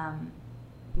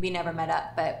we never met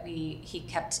up, but he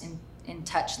kept in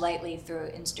touch lightly through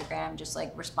Instagram, just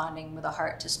like responding with a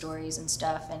heart to stories and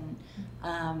stuff. And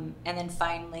then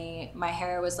finally my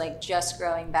hair was like just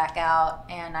growing back out,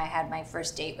 and I had my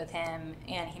first date with him,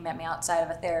 and he met me outside of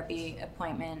a therapy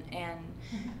appointment, and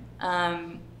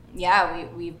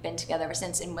we've been together ever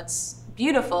since. And what's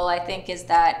beautiful, I think, is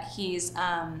that he's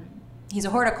a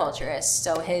horticulturist,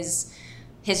 so his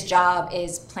job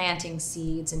is planting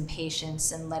seeds and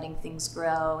patience and letting things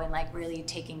grow and like really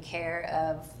taking care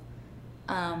of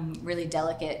really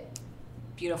delicate,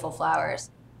 beautiful flowers.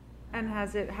 And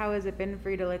how has it been for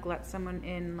you to like let someone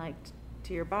in like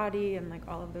to your body and like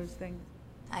all of those things?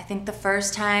 I think the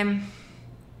first time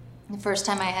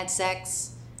I had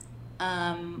sex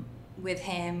with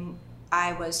him,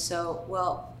 I was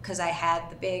because I had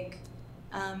the big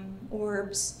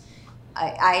orbs.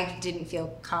 I didn't feel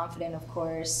confident, of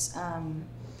course.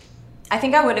 I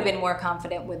think I would have been more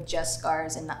confident with just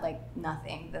scars and not like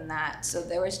nothing than that. So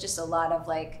there was just a lot of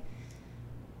like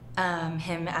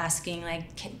him asking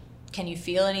like, can you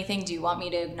feel anything? Do you want me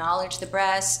to acknowledge the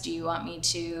breasts? Do you want me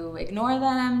to ignore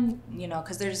them?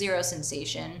 Because there's zero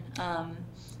sensation.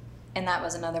 And that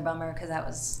was another bummer, because that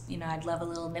was, I'd love a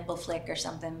little nipple flick or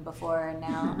something before, and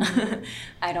now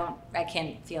I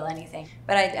can't feel anything.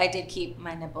 But I did keep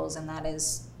my nipples, and that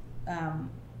is, I'm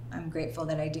grateful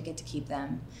that I did get to keep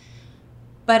them.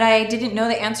 But I didn't know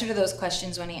the answer to those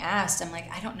questions when he asked. I'm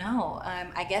like, I don't know.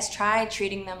 I guess try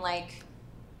treating them like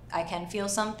I can feel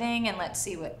something, and let's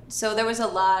see what. So there was a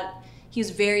lot. He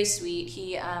was very sweet.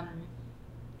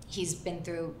 He's been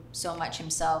through so much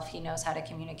himself. He knows how to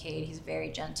communicate. He's very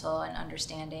gentle and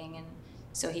understanding. And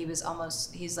so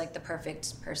he's like the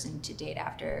perfect person to date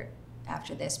after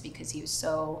this, because he was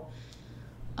so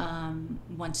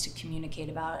wants to communicate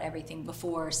about everything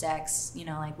before sex,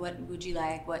 like what would you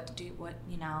like,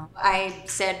 I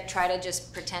said try to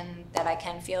just pretend that I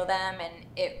can feel them, and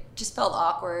it just felt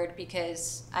awkward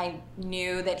because I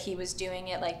knew that he was doing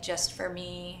it like just for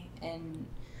me, and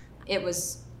it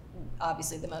was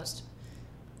obviously the most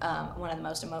one of the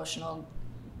most emotional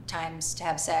times to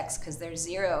have sex, because there's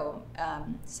zero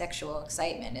sexual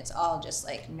excitement. It's all just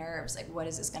like nerves, like what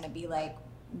is this going to be like,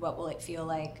 what will it feel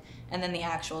like? And then the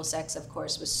actual sex, of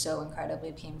course, was so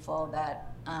incredibly painful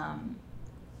that I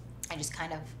just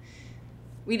kind of,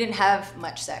 we didn't have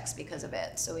much sex because of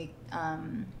it. So we,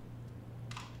 I'm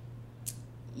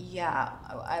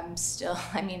still,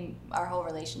 our whole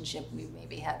relationship, we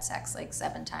maybe had sex like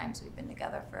 7 times. We've been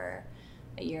together for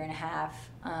a year and a half.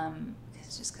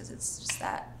 It's just because it's just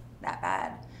that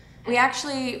bad. We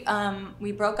actually,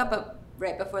 we broke up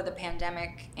right before the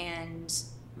pandemic and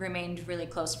remained really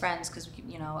close friends because,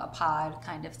 a pod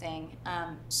kind of thing.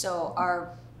 So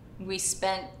we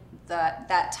spent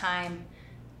that time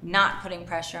not putting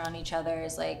pressure on each other,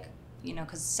 is like,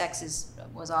 because sex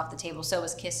was off the table, so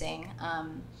was kissing.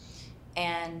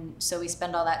 And so we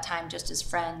spend all that time just as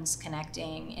friends,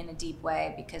 connecting in a deep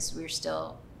way, because we're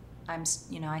still, I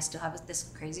still have this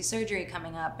crazy surgery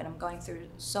coming up, and I'm going through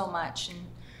so much,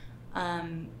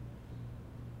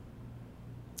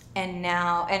 and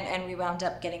now, and we wound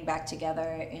up getting back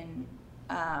together in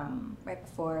right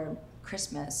before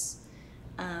Christmas,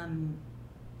 and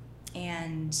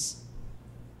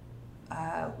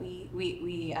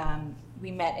we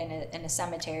met in a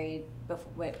cemetery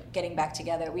before getting back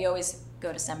together. We always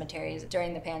go to cemeteries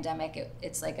during the pandemic.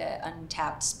 It's like an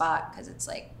untapped spot because it's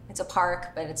a park,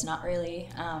 but it's not really,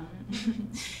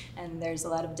 and there's a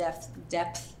lot of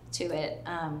depth to it.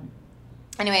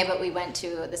 Anyway, but we went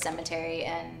to the cemetery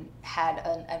and had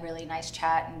a really nice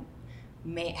chat and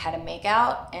had a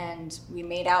make-out, and we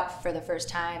made out for the first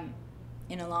time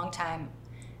in a long time.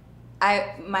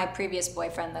 My previous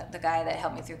boyfriend, the guy that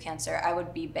helped me through cancer, I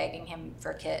would be begging him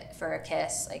for a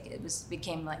kiss. Like, it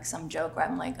became like some joke where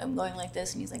I'm going like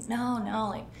this, and he's like, no,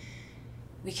 like,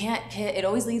 we can't kiss. It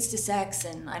always leads to sex,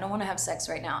 and I don't want to have sex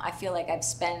right now. I feel like I've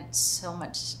spent so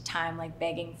much time like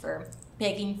begging for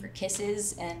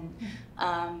kisses, and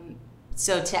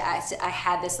so I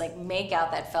had this like make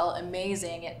out that felt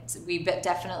amazing. We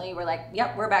definitely were like,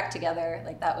 yep, we're back together.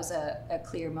 Like, that was a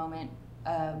clear moment.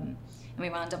 And we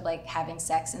wound up like having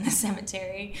sex in the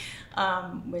cemetery,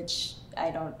 which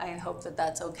I hope that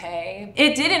that's okay.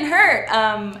 It didn't hurt,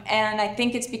 and I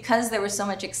think it's because there was so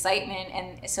much excitement,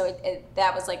 and so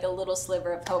that was like a little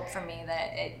sliver of hope for me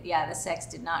that the sex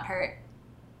did not hurt.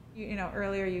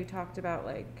 Earlier you talked about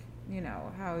like,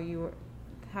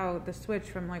 how the switch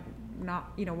from like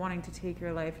not, wanting to take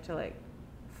your life to like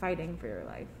fighting for your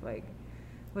life. Like,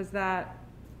 was that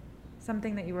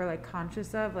something that you were like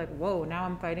conscious of? Like, whoa, now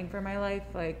I'm fighting for my life.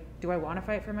 Like, do I want to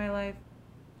fight for my life?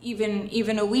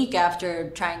 Even a week after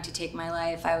trying to take my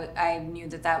life, I knew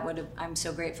that would have, I'm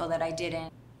so grateful that I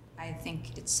didn't. I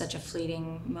think it's such a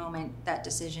fleeting moment, that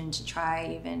decision to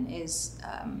try even is,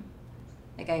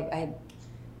 like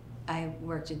I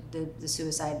worked at the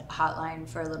suicide hotline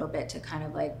for a little bit to kind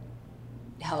of like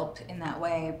help in that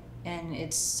way, and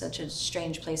it's such a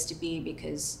strange place to be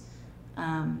because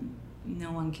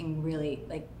no one can really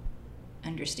like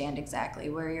understand exactly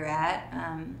where you're at,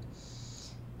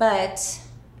 but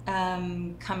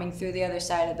coming through the other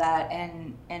side of that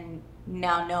and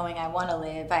now knowing I want to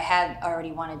live. I had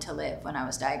already wanted to live when I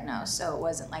was diagnosed, so it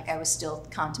wasn't like I was still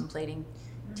contemplating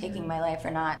taking my life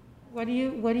or not. What do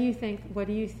you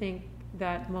think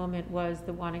that moment was,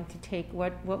 the wanting to take,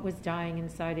 what was dying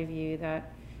inside of you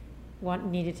that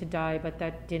needed to die but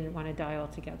that didn't want to die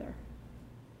altogether?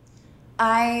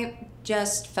 I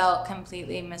just felt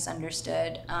completely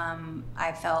misunderstood.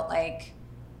 I felt like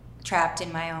trapped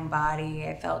in my own body.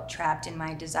 I felt trapped in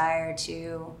my desire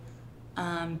to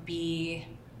be.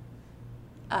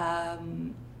 I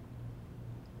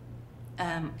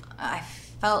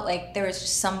felt like there was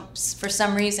just for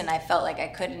some reason, I felt like I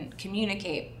couldn't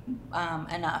communicate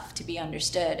enough to be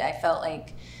understood. I felt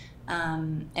like,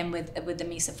 and with the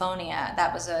misophonia,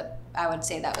 I would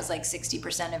say that was like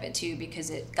 60% of it too, because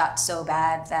it got so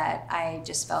bad that I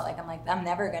just felt like I'm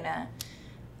never gonna.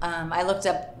 I looked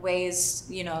up ways,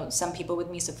 some people with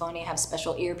misophonia have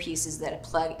special earpieces that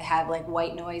have like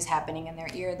white noise happening in their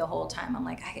ear the whole time. I'm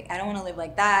like, I don't want to live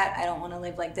like that. I don't want to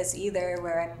live like this either,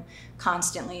 where I'm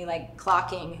constantly like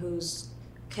clocking who's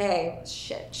okay.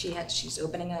 Shit, she's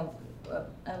opening a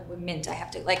mint. I have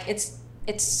to like it's.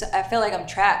 I feel like I'm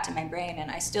trapped in my brain,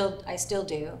 and I still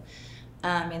do,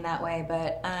 in that way.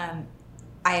 But I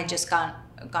had just gone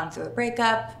through a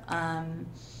breakup.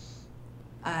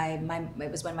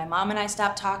 It was when my mom and I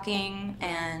stopped talking,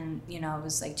 and it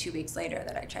was like 2 weeks later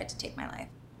that I tried to take my life.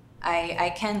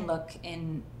 I can look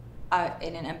in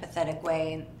an empathetic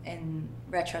way in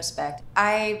retrospect.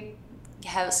 I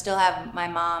still have my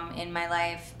mom in my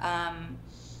life.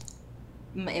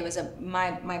 It was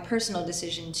my personal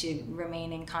decision to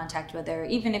remain in contact with her,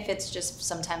 even if it's just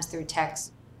sometimes through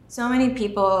text. So many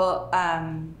people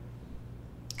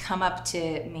come up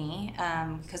to me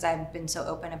because I've been so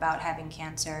open about having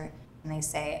cancer, and they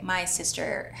say, my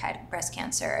sister had breast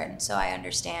cancer, and so I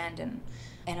understand, and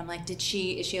I'm like, is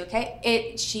she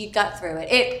okay? She got through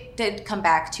it. It did come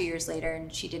back 2 years later,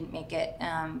 and she didn't make it,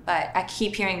 but I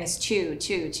keep hearing this 2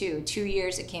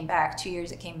 years it came back, 2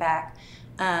 years it came back,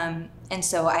 and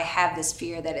so I have this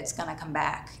fear that it's gonna come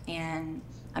back, and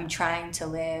I'm trying to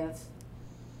live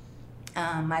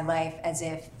my life as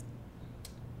if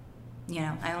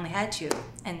I only had 2.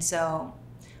 And so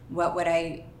what would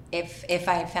if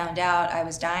I found out I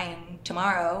was dying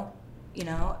tomorrow,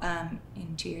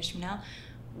 in 2 years from now,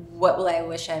 what will I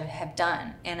wish I have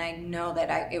done? And I know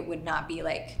that it would not be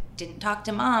like, didn't talk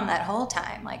to mom that whole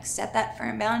time, like set that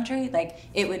firm boundary. Like,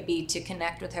 it would be to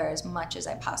connect with her as much as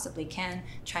I possibly can,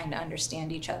 trying to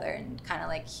understand each other and kind of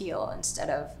like heal instead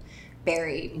of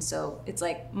bury. And so it's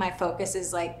like my focus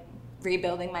is like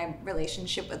rebuilding my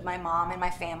relationship with my mom and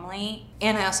my family.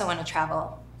 And I also want to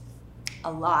travel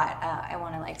a lot. I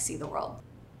want to like see the world.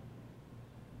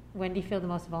 When do you feel the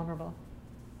most vulnerable?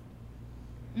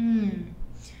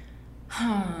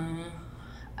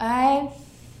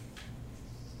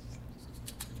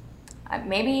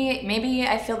 Maybe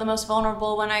I feel the most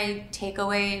vulnerable when I take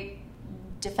away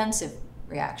defensive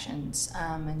reactions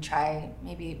and try.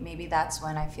 Maybe that's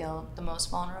when I feel the most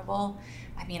vulnerable.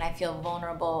 I mean, I feel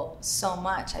vulnerable so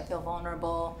much. I feel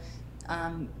vulnerable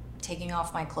taking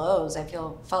off my clothes.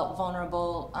 Felt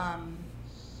vulnerable,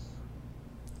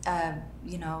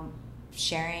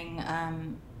 sharing.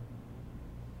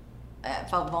 I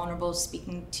felt vulnerable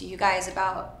speaking to you guys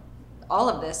about all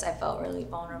of this. I felt really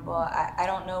vulnerable. I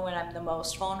don't know when I'm the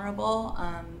most vulnerable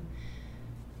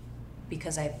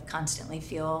because I constantly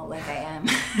feel like I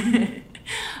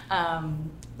am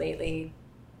lately.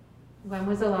 When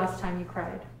was the last time you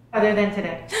cried? Other than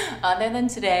today? Other than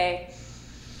today.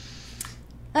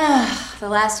 The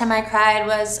last time I cried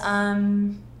was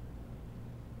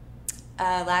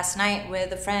last night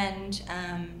with a friend,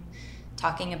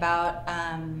 talking about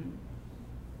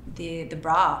the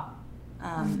bra,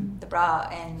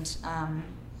 and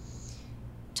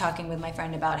talking with my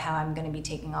friend about how I'm going to be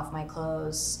taking off my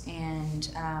clothes,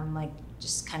 and like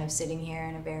just kind of sitting here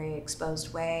in a very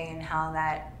exposed way, and how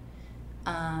that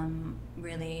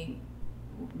really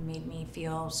made me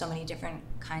feel so many different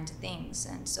kinds of things.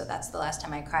 And so that's the last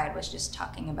time I cried, was just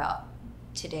talking about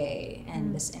today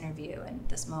and this interview and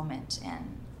this moment.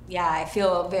 And yeah, I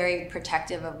feel very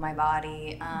protective of my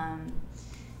body,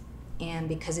 and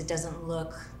because it doesn't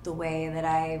look the way that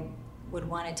I would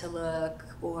want it to look,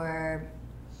 or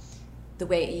the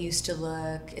way it used to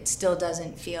look, it still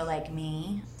doesn't feel like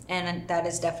me. And that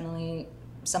is definitely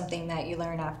something that you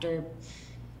learn after,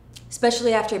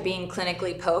 especially after being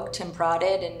clinically poked and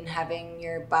prodded and having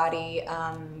your body,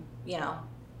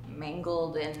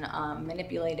 mangled and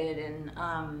manipulated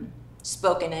and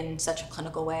spoken in such a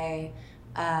clinical way.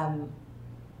 I'm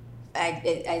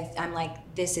like,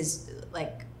 this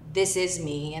is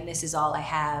me, and this is all I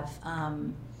have,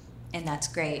 and that's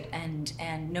great. And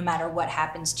no matter what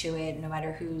happens to it, no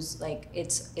matter who's like,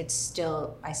 it's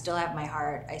still, I still have my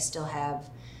heart. I still have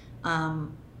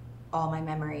all my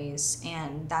memories,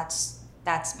 and that's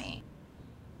me.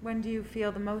 When do you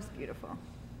feel the most beautiful?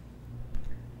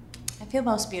 I feel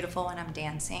most beautiful when I'm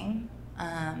dancing.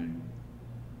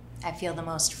 I feel the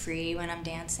most free when I'm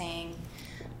dancing.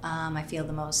 I feel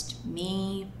the most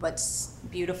me. What's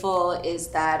beautiful is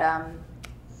that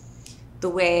the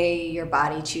way your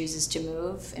body chooses to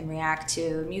move and react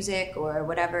to music or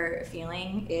whatever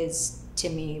feeling is, to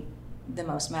me, the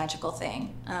most magical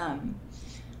thing.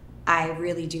 I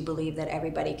really do believe that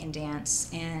everybody can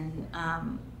dance, and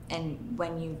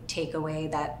when you take away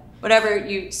that,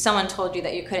 whatever someone told you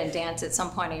that you couldn't dance at some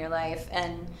point in your life,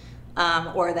 and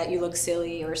or that you look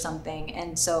silly or something,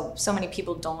 and so many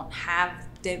people don't have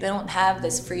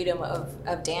this freedom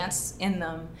of dance in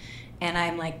them. And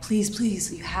I'm like, please,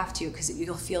 you have to, because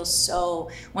you'll feel so,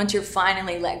 once you're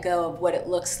finally let go of what it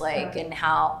looks like and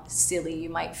how silly you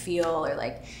might feel, or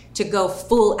like to go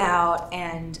full out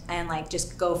and like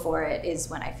just go for it,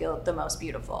 is when I feel the most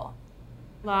beautiful.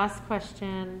 Last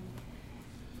question.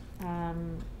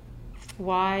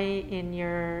 Why in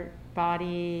your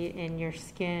body, in your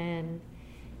skin,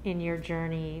 in your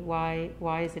journey,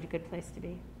 why is it a good place to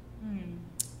be?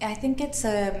 I think it's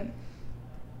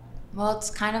well, it's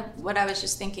kind of what I was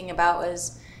just thinking about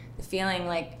was the feeling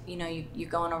like, you know, you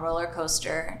go on a roller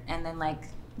coaster and then like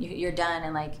you're done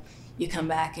and like you come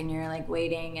back and you're like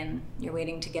waiting and you're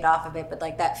waiting to get off of it. But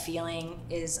like that feeling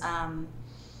is,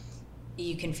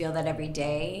 you can feel that every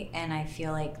day. And I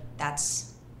feel like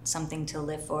that's something to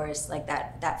live for, is like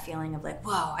that feeling of like,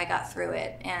 whoa, I got through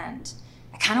it. And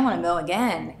I kind of want to go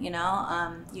again, you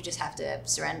know? You just have to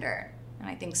surrender. And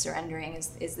I think surrendering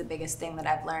is the biggest thing that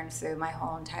I've learned through my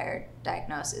whole entire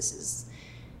diagnosis is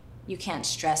you can't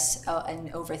stress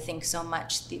and overthink so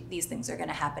much. These things are going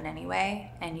to happen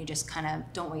anyway, and you just kind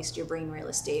of don't waste your brain real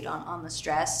estate on the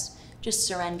stress. Just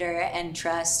surrender and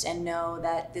trust and know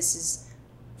that this is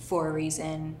for a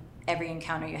reason. Every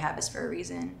encounter you have is for a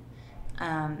reason.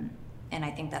 And I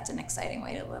think that's an exciting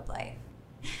way to live life.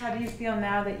 How do you feel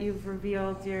now that you've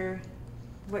revealed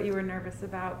what you were nervous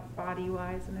about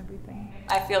body-wise and everything?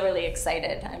 I feel really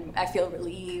excited. I feel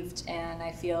relieved, and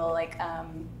I feel like,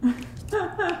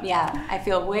 yeah, I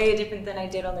feel way different than I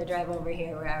did on the drive over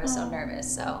here where I was so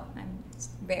nervous. So I'm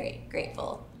very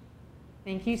grateful.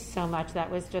 Thank you so much. That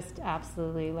was just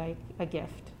absolutely like a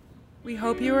gift. We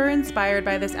hope you were inspired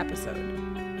by this episode.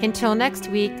 Until next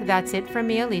week, that's it from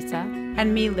me, Elisa.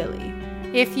 And me, Lily.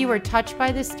 If you were touched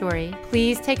by this story,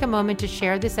 please take a moment to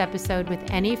share this episode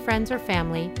with any friends or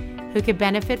family who could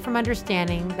benefit from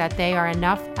understanding that they are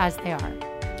enough as they are.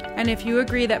 And if you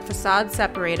agree that facades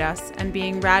separate us and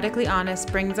being radically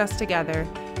honest brings us together,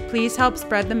 please help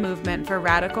spread the movement for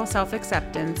radical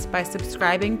self-acceptance by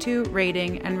subscribing to,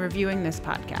 rating, and reviewing this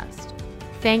podcast.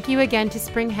 Thank you again to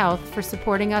Spring Health for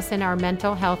supporting us in our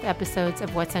mental health episodes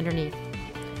of What's Underneath.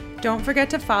 Don't forget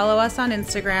to follow us on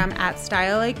Instagram at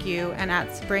StyleLikeYou and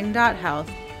at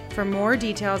spring.health for more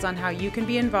details on how you can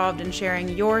be involved in sharing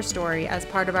your story as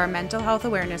part of our mental health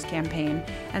awareness campaign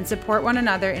and support one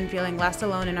another in feeling less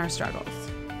alone in our struggles.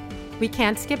 We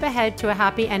can't skip ahead to a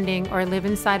happy ending or live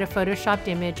inside a photoshopped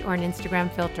image or an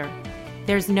Instagram filter.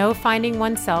 There's no finding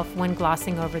oneself when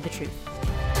glossing over the truth.